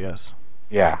think so, yes.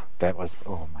 Yeah, that was,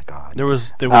 oh my god. There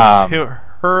was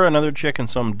her, another chick, and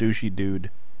some douchey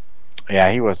dude. Yeah,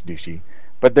 he was douchey.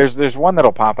 But there's one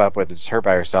that'll pop up with it's her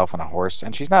by herself on a horse,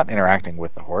 and she's not interacting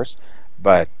with the horse,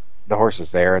 but the horse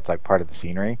is there. It's like part of the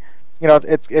scenery. You know,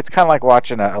 it's kind of like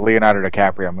watching a Leonardo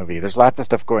DiCaprio movie. There's lots of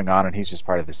stuff going on, and he's just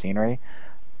part of the scenery.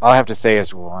 All I have to say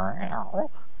is,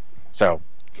 so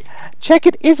check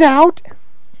it is out.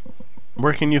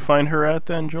 Where can you find her at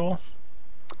then, Joel?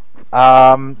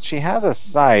 She has a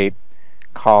site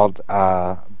called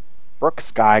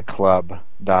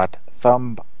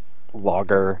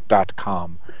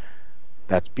brookeskyclub.thumblogger.com.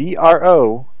 That's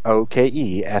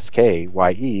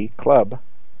BROOKESKYE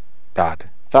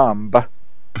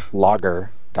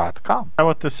club.thumblogger.com. How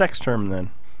about the sex term then?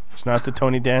 It's not the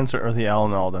Tony Danza or the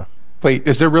Alan Alda. Wait,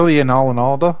 is there really an Alan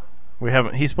Alda? We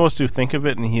haven't. He's supposed to think of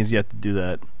it, and he has yet to do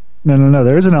that. No.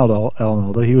 There is an Alan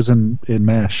Alda. He was in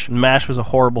MASH. MASH was a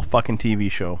horrible fucking TV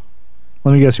show.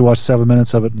 Let me guess, you watched 7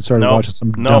 minutes of it and started watching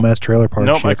some dumbass trailer park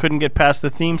shit. I couldn't get past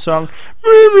the theme song.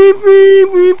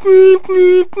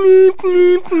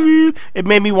 It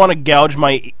made me want to gouge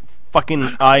my fucking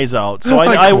eyes out. So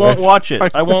I won't watch it.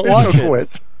 I won't watch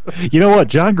it. You know what?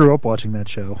 John grew up watching that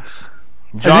show.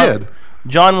 I did.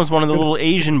 John was one of the little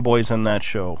Asian boys on that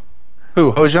show.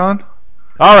 Who, Hojan?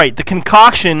 All right, the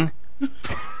concoction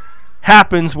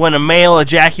happens when a male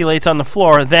ejaculates on the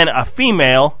floor, then a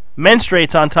female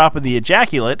menstruates on top of the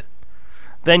ejaculate,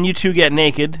 then you two get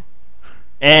naked,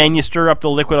 and you stir up the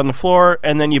liquid on the floor,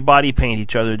 and then you body paint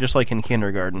each other, just like in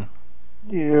kindergarten.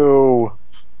 Ew.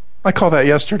 I called that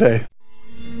yesterday.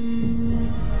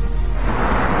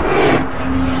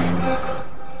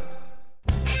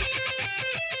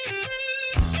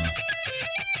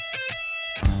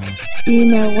 You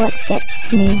know what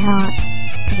gets me hot?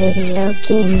 Video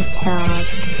game talk.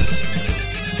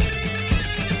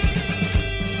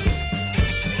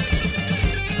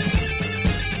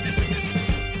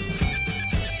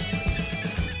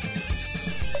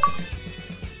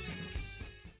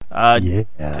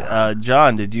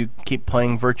 John, did you keep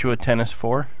playing Virtua Tennis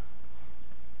 4?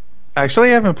 Actually,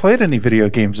 I haven't played any video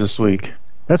games this week.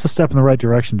 That's a step in the right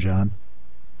direction, John.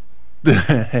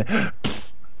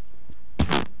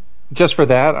 Just for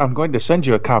that, I'm going to send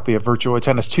you a copy of Virtua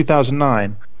Tennis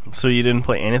 2009. So you didn't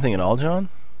play anything at all, John?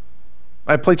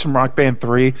 I played some Rock Band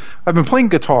 3. I've been playing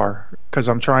guitar because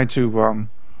I'm trying to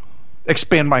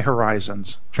expand my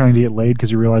horizons. Trying to get laid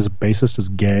because you realize a bassist is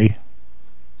gay.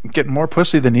 Getting more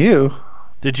pussy than you.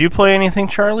 Did you play anything,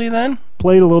 Charlie, then?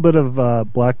 Played a little bit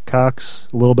of Black Cox,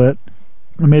 a little bit.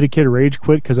 I made a kid rage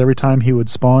quit because every time he would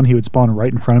spawn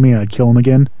right in front of me, and I'd kill him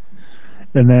again.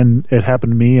 And then it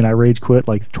happened to me, and I rage quit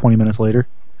like 20 minutes later.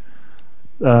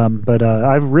 But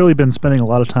I've really been spending a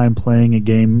lot of time playing a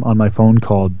game on my phone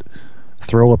called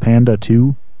Throw a Panda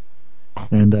 2.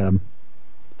 And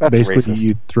That's basically racist.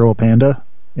 you throw a panda,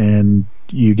 and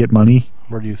you get money.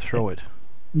 Where do you throw it?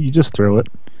 You just throw it,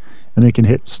 and it can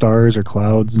hit stars or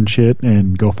clouds and shit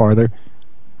and go farther.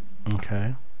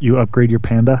 Okay. You upgrade your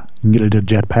panda and get it a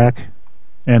jetpack.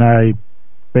 And I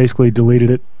basically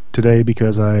deleted it today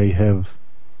because I have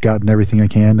gotten everything I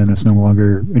can, and it's no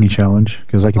longer any challenge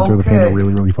because I can throw the panda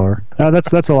really, really far.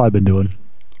 That's all I've been doing.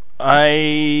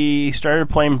 I started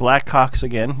playing Blackhawks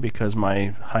again because my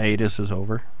hiatus is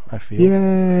over, I feel.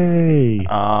 Yay!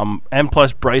 And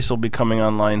plus Bryce will be coming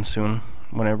online soon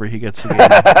whenever he gets the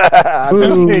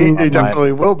game. He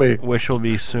definitely will be. Which will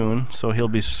be soon, so he'll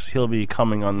be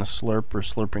coming on the slurp or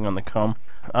slurping on the cum.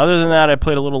 Other than that, I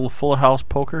played a little Full House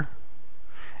poker,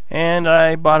 and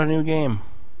I bought a new game.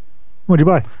 What'd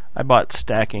you buy? I bought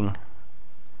Stacking,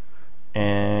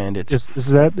 and it's Is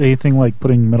that anything like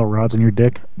putting metal rods in your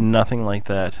dick? nothing like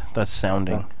that. That's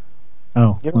sounding.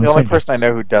 Oh, You know, the only person I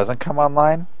know who doesn't come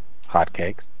online,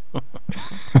 Hotcakes.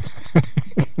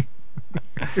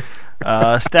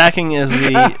 Stacking is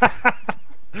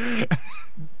the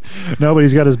No, but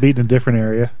he's got his beat in a different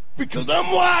area. Because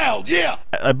I'm wild, yeah.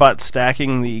 I bought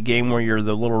Stacking, the game where you're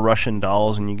the little Russian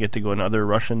dolls and you get to go in other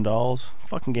Russian dolls.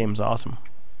 Fucking game's awesome.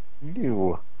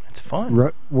 Ew. It's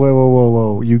fun.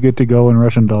 Whoa! You get to go in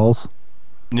Russian dolls.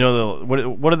 You know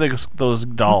what are those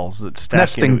dolls that stack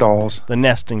Nesting dolls. The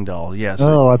nesting doll, yes.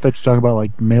 Oh, I thought you were talking about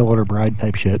like mail order bride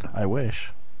type shit. I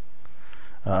wish.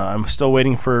 I'm still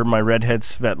waiting for my redhead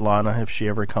Svetlana if she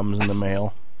ever comes in the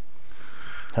mail.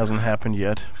 Hasn't happened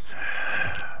yet.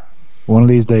 One of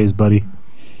these days, buddy.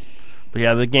 But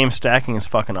yeah, the game Stacking is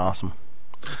fucking awesome.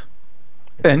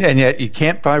 And yet you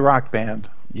can't buy Rock Band.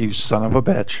 You son of a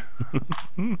bitch.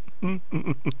 You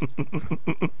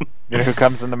know who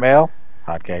comes in the mail?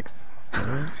 Hotcakes.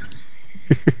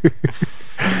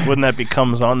 Wouldn't that be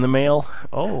comes on the mail?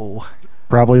 Oh.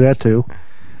 Probably that too.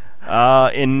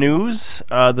 In news,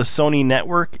 the Sony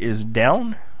network is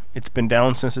down. It's been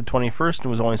down since the 21st and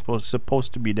was only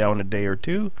supposed to be down a day or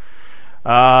two.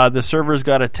 The servers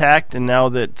got attacked, and now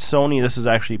that Sony, this has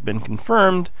actually been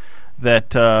confirmed,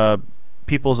 that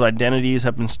people's identities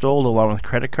have been stolen along with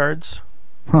credit cards.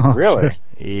 Really?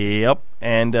 Yep.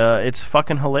 And it's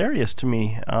fucking hilarious to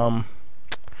me.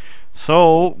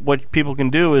 So what people can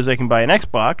do is they can buy an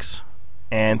Xbox,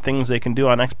 and things they can do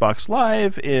on Xbox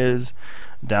Live is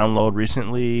download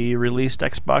recently released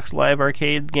Xbox Live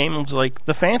arcade games like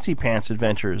the Fancy Pants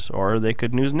Adventures, or they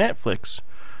could use Netflix.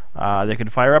 They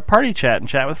could fire up Party Chat and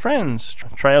chat with friends.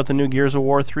 Try out the new Gears of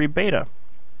War 3 beta.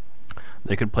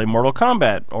 They could play Mortal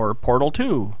Kombat or Portal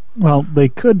 2. Well, they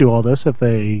could do all this if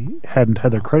they hadn't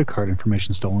had their credit card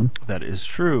information stolen. That is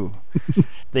true.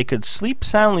 They could sleep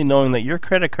soundly knowing that your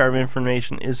credit card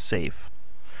information is safe.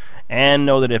 And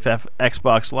know that if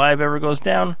Xbox Live ever goes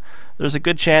down, there's a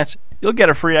good chance you'll get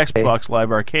a free Xbox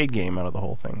Live arcade game out of the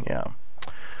whole thing. Yeah.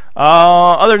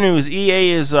 Other news,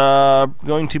 EA is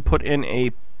going to put in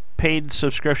a paid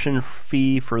subscription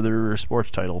fee for their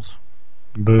sports titles.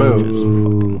 Boo. Which is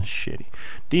fucking shitty.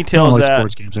 Details I don't like that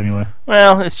sports games anyway.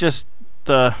 Well, it's just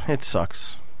it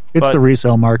sucks. It's But- the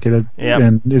resale market, Yep.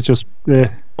 and it's just.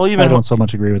 Well, even I don't so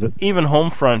much agree with it. Even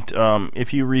Homefront,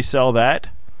 if you resell that,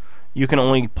 you can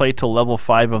only play till level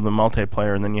 5 of the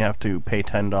multiplayer, and then you have to pay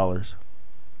 $10.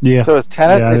 Yeah. So is Yeah,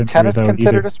 I tennis didn't agree with that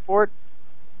considered either. a sport?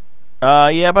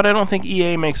 Yeah, but I don't think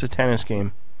EA makes a tennis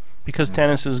game because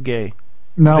tennis is gay.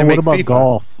 No, They what make about FIFA.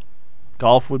 golf?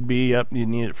 Golf would be, yep, you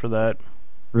need it for that.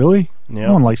 Really? Yeah.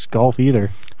 No one likes golf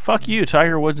either. Fuck you,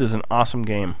 Tiger Woods is an awesome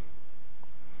game.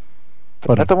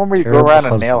 But Is that the one where you go terrible around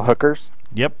and husband. nail hookers?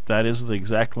 Yep, that is the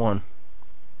exact one.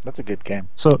 That's a good game.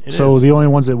 So It so is. the only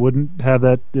ones that wouldn't have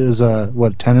that is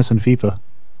tennis and FIFA.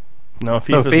 No,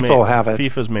 FIFA's FIFA made, will have it.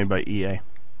 FIFA's made by E EA.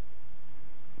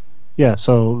 Yeah,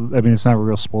 so I mean it's not a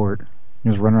real sport.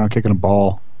 You just run around kicking a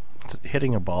ball. It's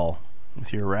hitting a ball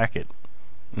with your racket,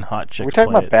 and hot chicks We're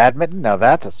talking play about it. badminton? No,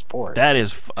 that's a sport. That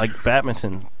is like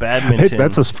badminton. Badminton.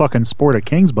 That's a fucking sport of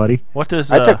kings, buddy. What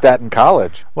does I took that in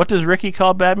college. What does Ricky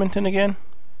call badminton again?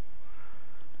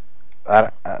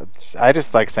 I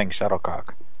just like saying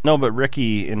shuttlecock. No, but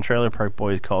Ricky in Trailer Park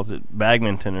Boys calls it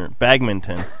bagminton or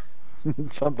bagminton.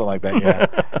 Something like that,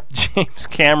 yeah. James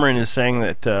Cameron is saying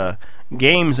that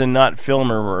games and not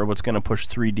film are what's going to push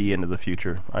 3D into the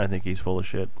future. I think he's full of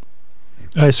shit.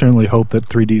 I certainly hope that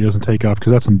 3D doesn't take off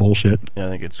because that's some bullshit. Yeah, I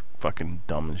think it's fucking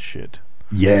dumb as shit.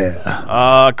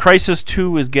 Yeah. Crysis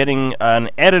 2 is getting an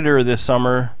editor this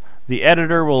summer. The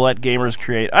editor will let gamers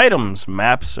create items,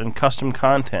 maps, and custom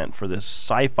content for this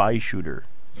sci-fi shooter.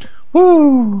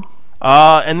 Woo!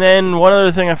 And then one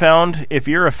other thing I found, if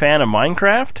you're a fan of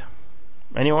Minecraft,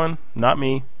 anyone? Not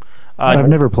me. I've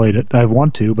never played it. I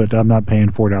want to, but I'm not paying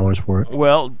 $4 for it.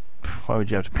 Well, why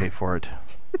would you have to pay for it?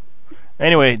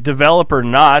 Anyway, developer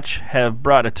Notch have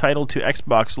brought a title to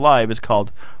Xbox Live. It's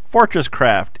called Fortress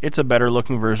Craft. It's a better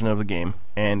looking version of the game,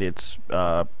 and it's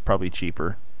probably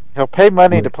cheaper. He'll pay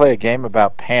money to play a game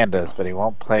about pandas, but he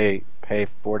won't pay $4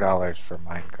 for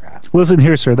Minecraft. Listen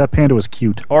here, sir. That panda was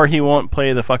cute. Or he won't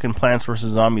play the fucking Plants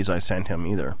vs. Zombies I sent him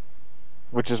either.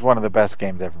 Which is one of the best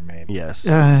games ever made. Yes.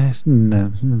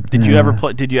 No. Did you ever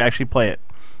play? Did you actually play it?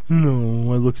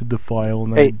 No, I looked at the file.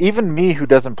 And Hey, even me who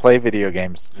doesn't play video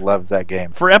games loves that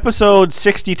game. For episode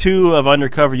 62 of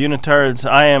Undercover Unitards,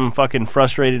 I am fucking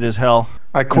frustrated as hell.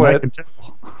 I quit.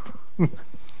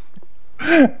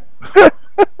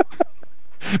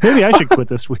 Maybe I should quit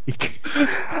this week.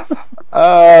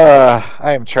 I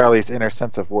am Charlie's inner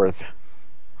sense of worth.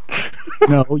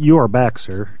 No, you are back,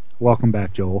 sir. Welcome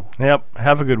back, Joel. Yep.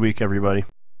 Have a good week, everybody.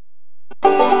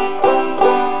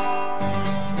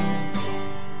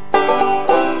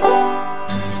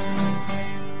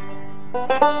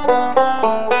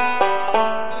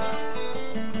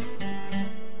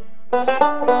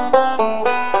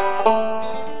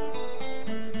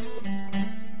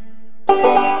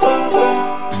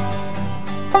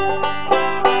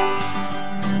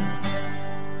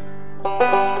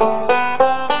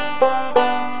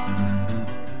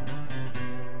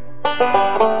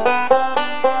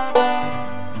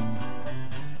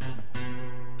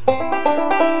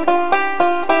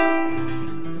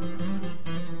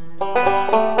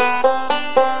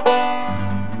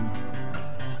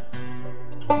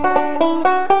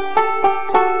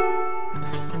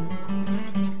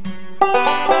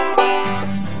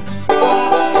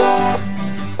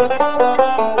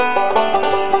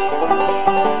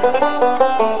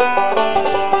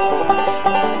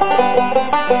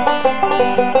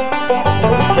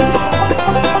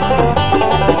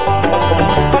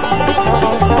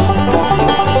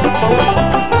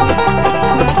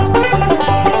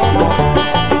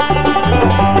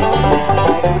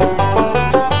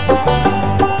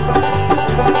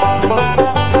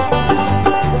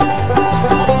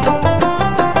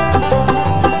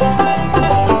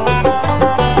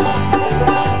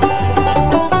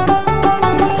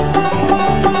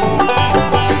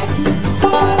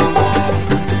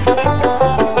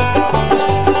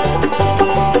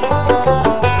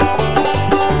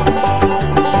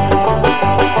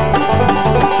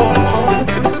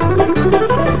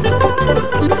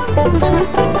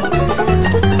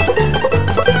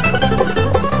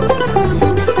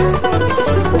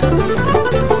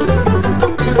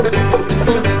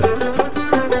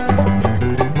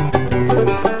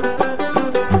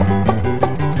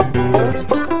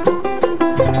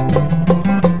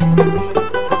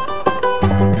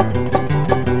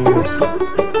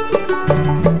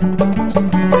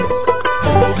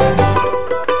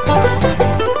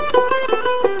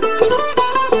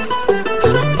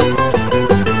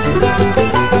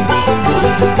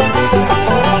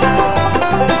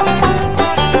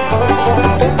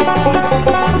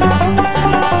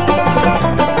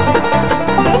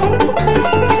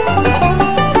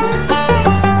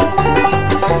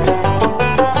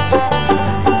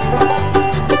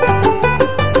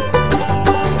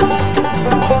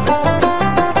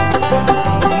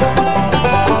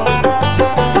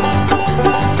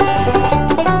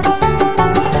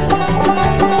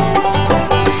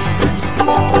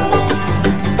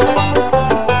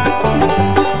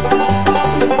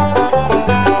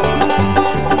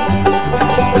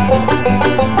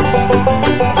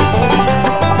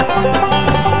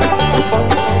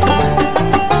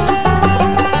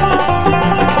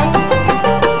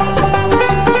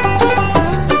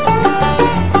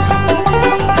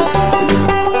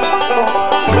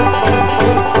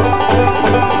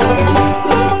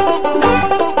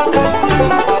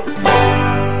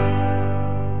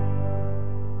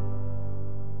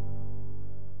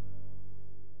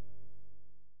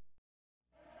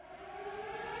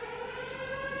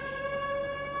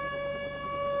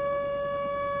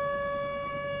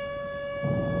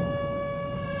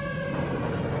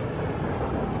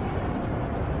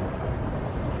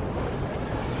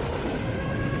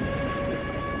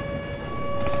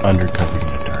 Undercover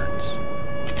Unitards.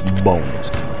 Bonus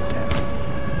content.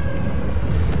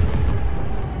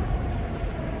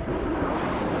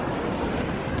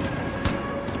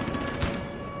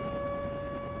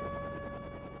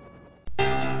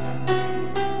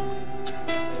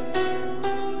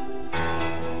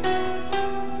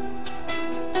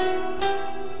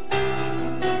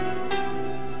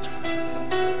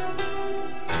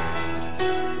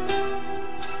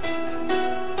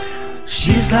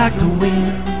 She's like the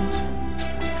wind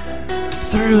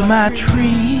through my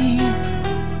tree.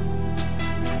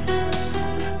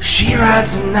 She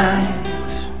rides the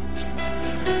night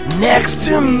next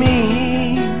to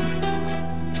me.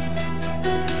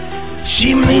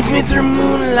 She leads me through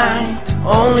moonlight,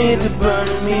 only to burn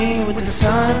me with the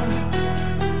sun.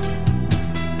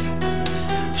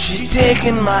 She's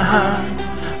taken my heart,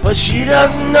 but she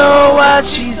doesn't know what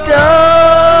she's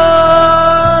done.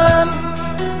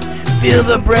 Feel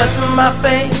the breath on my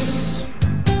face,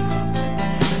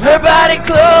 her body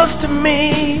close to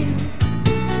me.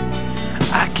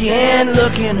 I can't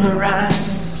look in her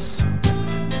eyes,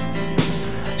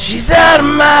 she's out of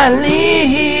my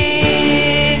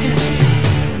league.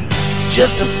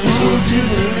 Just a fool to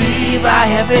believe I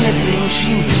have anything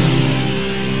she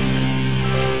needs.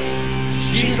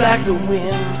 She's like the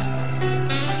wind.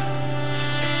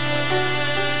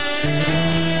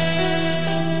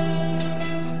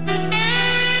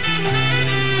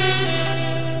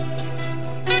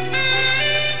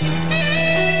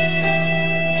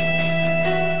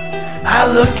 I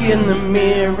look in the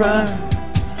mirror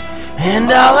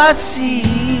and all I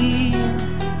see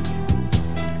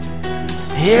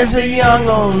is a young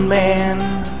old man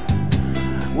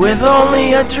with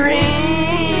only a dream.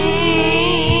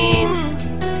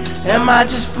 Am I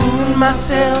just fooling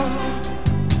myself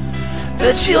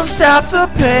that she'll stop the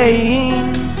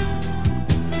pain?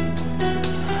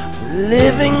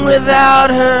 Living without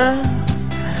her,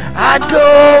 I'd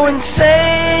go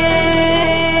insane.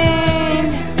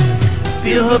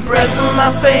 Feel her breath on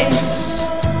my face,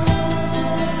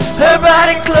 her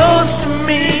body close to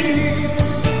me.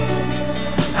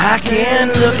 I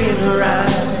can't look in her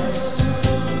eyes,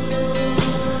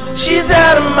 she's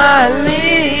out of my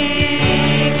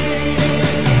league.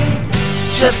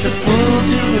 Just a fool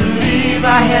to believe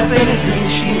I have anything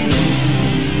she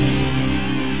needs.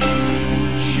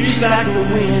 She's like the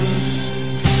wind.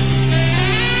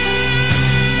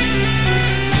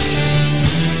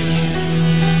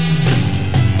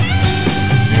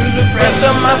 Feel the breath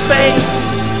on my face,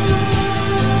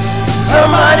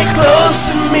 somebody close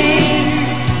to me.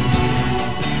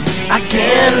 I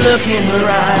can't look in her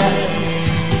eyes,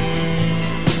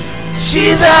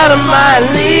 she's out of my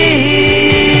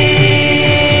league.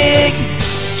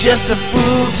 Just a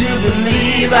fool to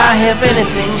believe I have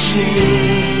anything she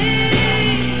needs.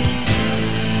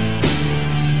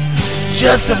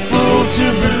 Just a fool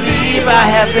to believe I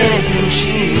have anything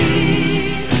she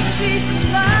needs.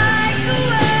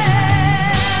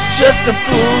 Just a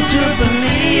fool to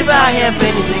believe I have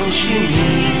anything she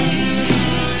needs.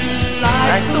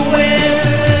 Like the wind,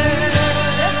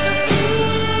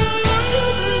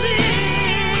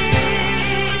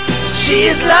 she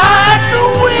is like the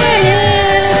wind.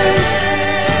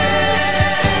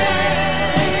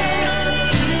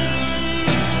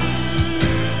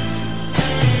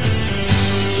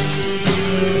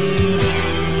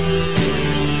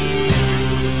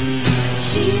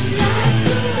 She's like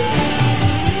the wind.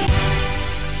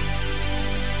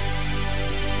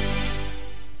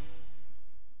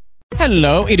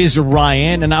 Hello, it is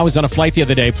Ryan, and I was on a flight the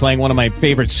other day playing one of my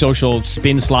favorite social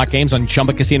spin slot games on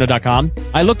ChumbaCasino.com.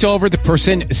 I looked over at the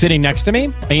person sitting next to me,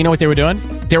 and you know what they were doing?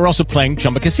 They were also playing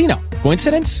Chumba Casino.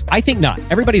 Coincidence? I think not.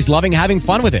 Everybody's loving having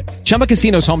fun with it. Chumba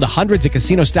Casino is home to hundreds of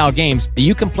casino-style games that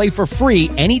you can play for free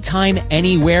anytime,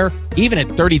 anywhere, even at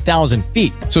 30,000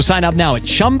 feet. So sign up now at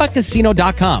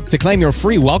ChumbaCasino.com to claim your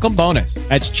free welcome bonus.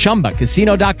 That's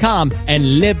ChumbaCasino.com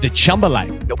and live the Chumba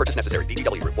life. No purchase necessary.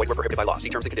 VGW Group. Void where prohibited by law. See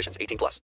terms and conditions. 18+.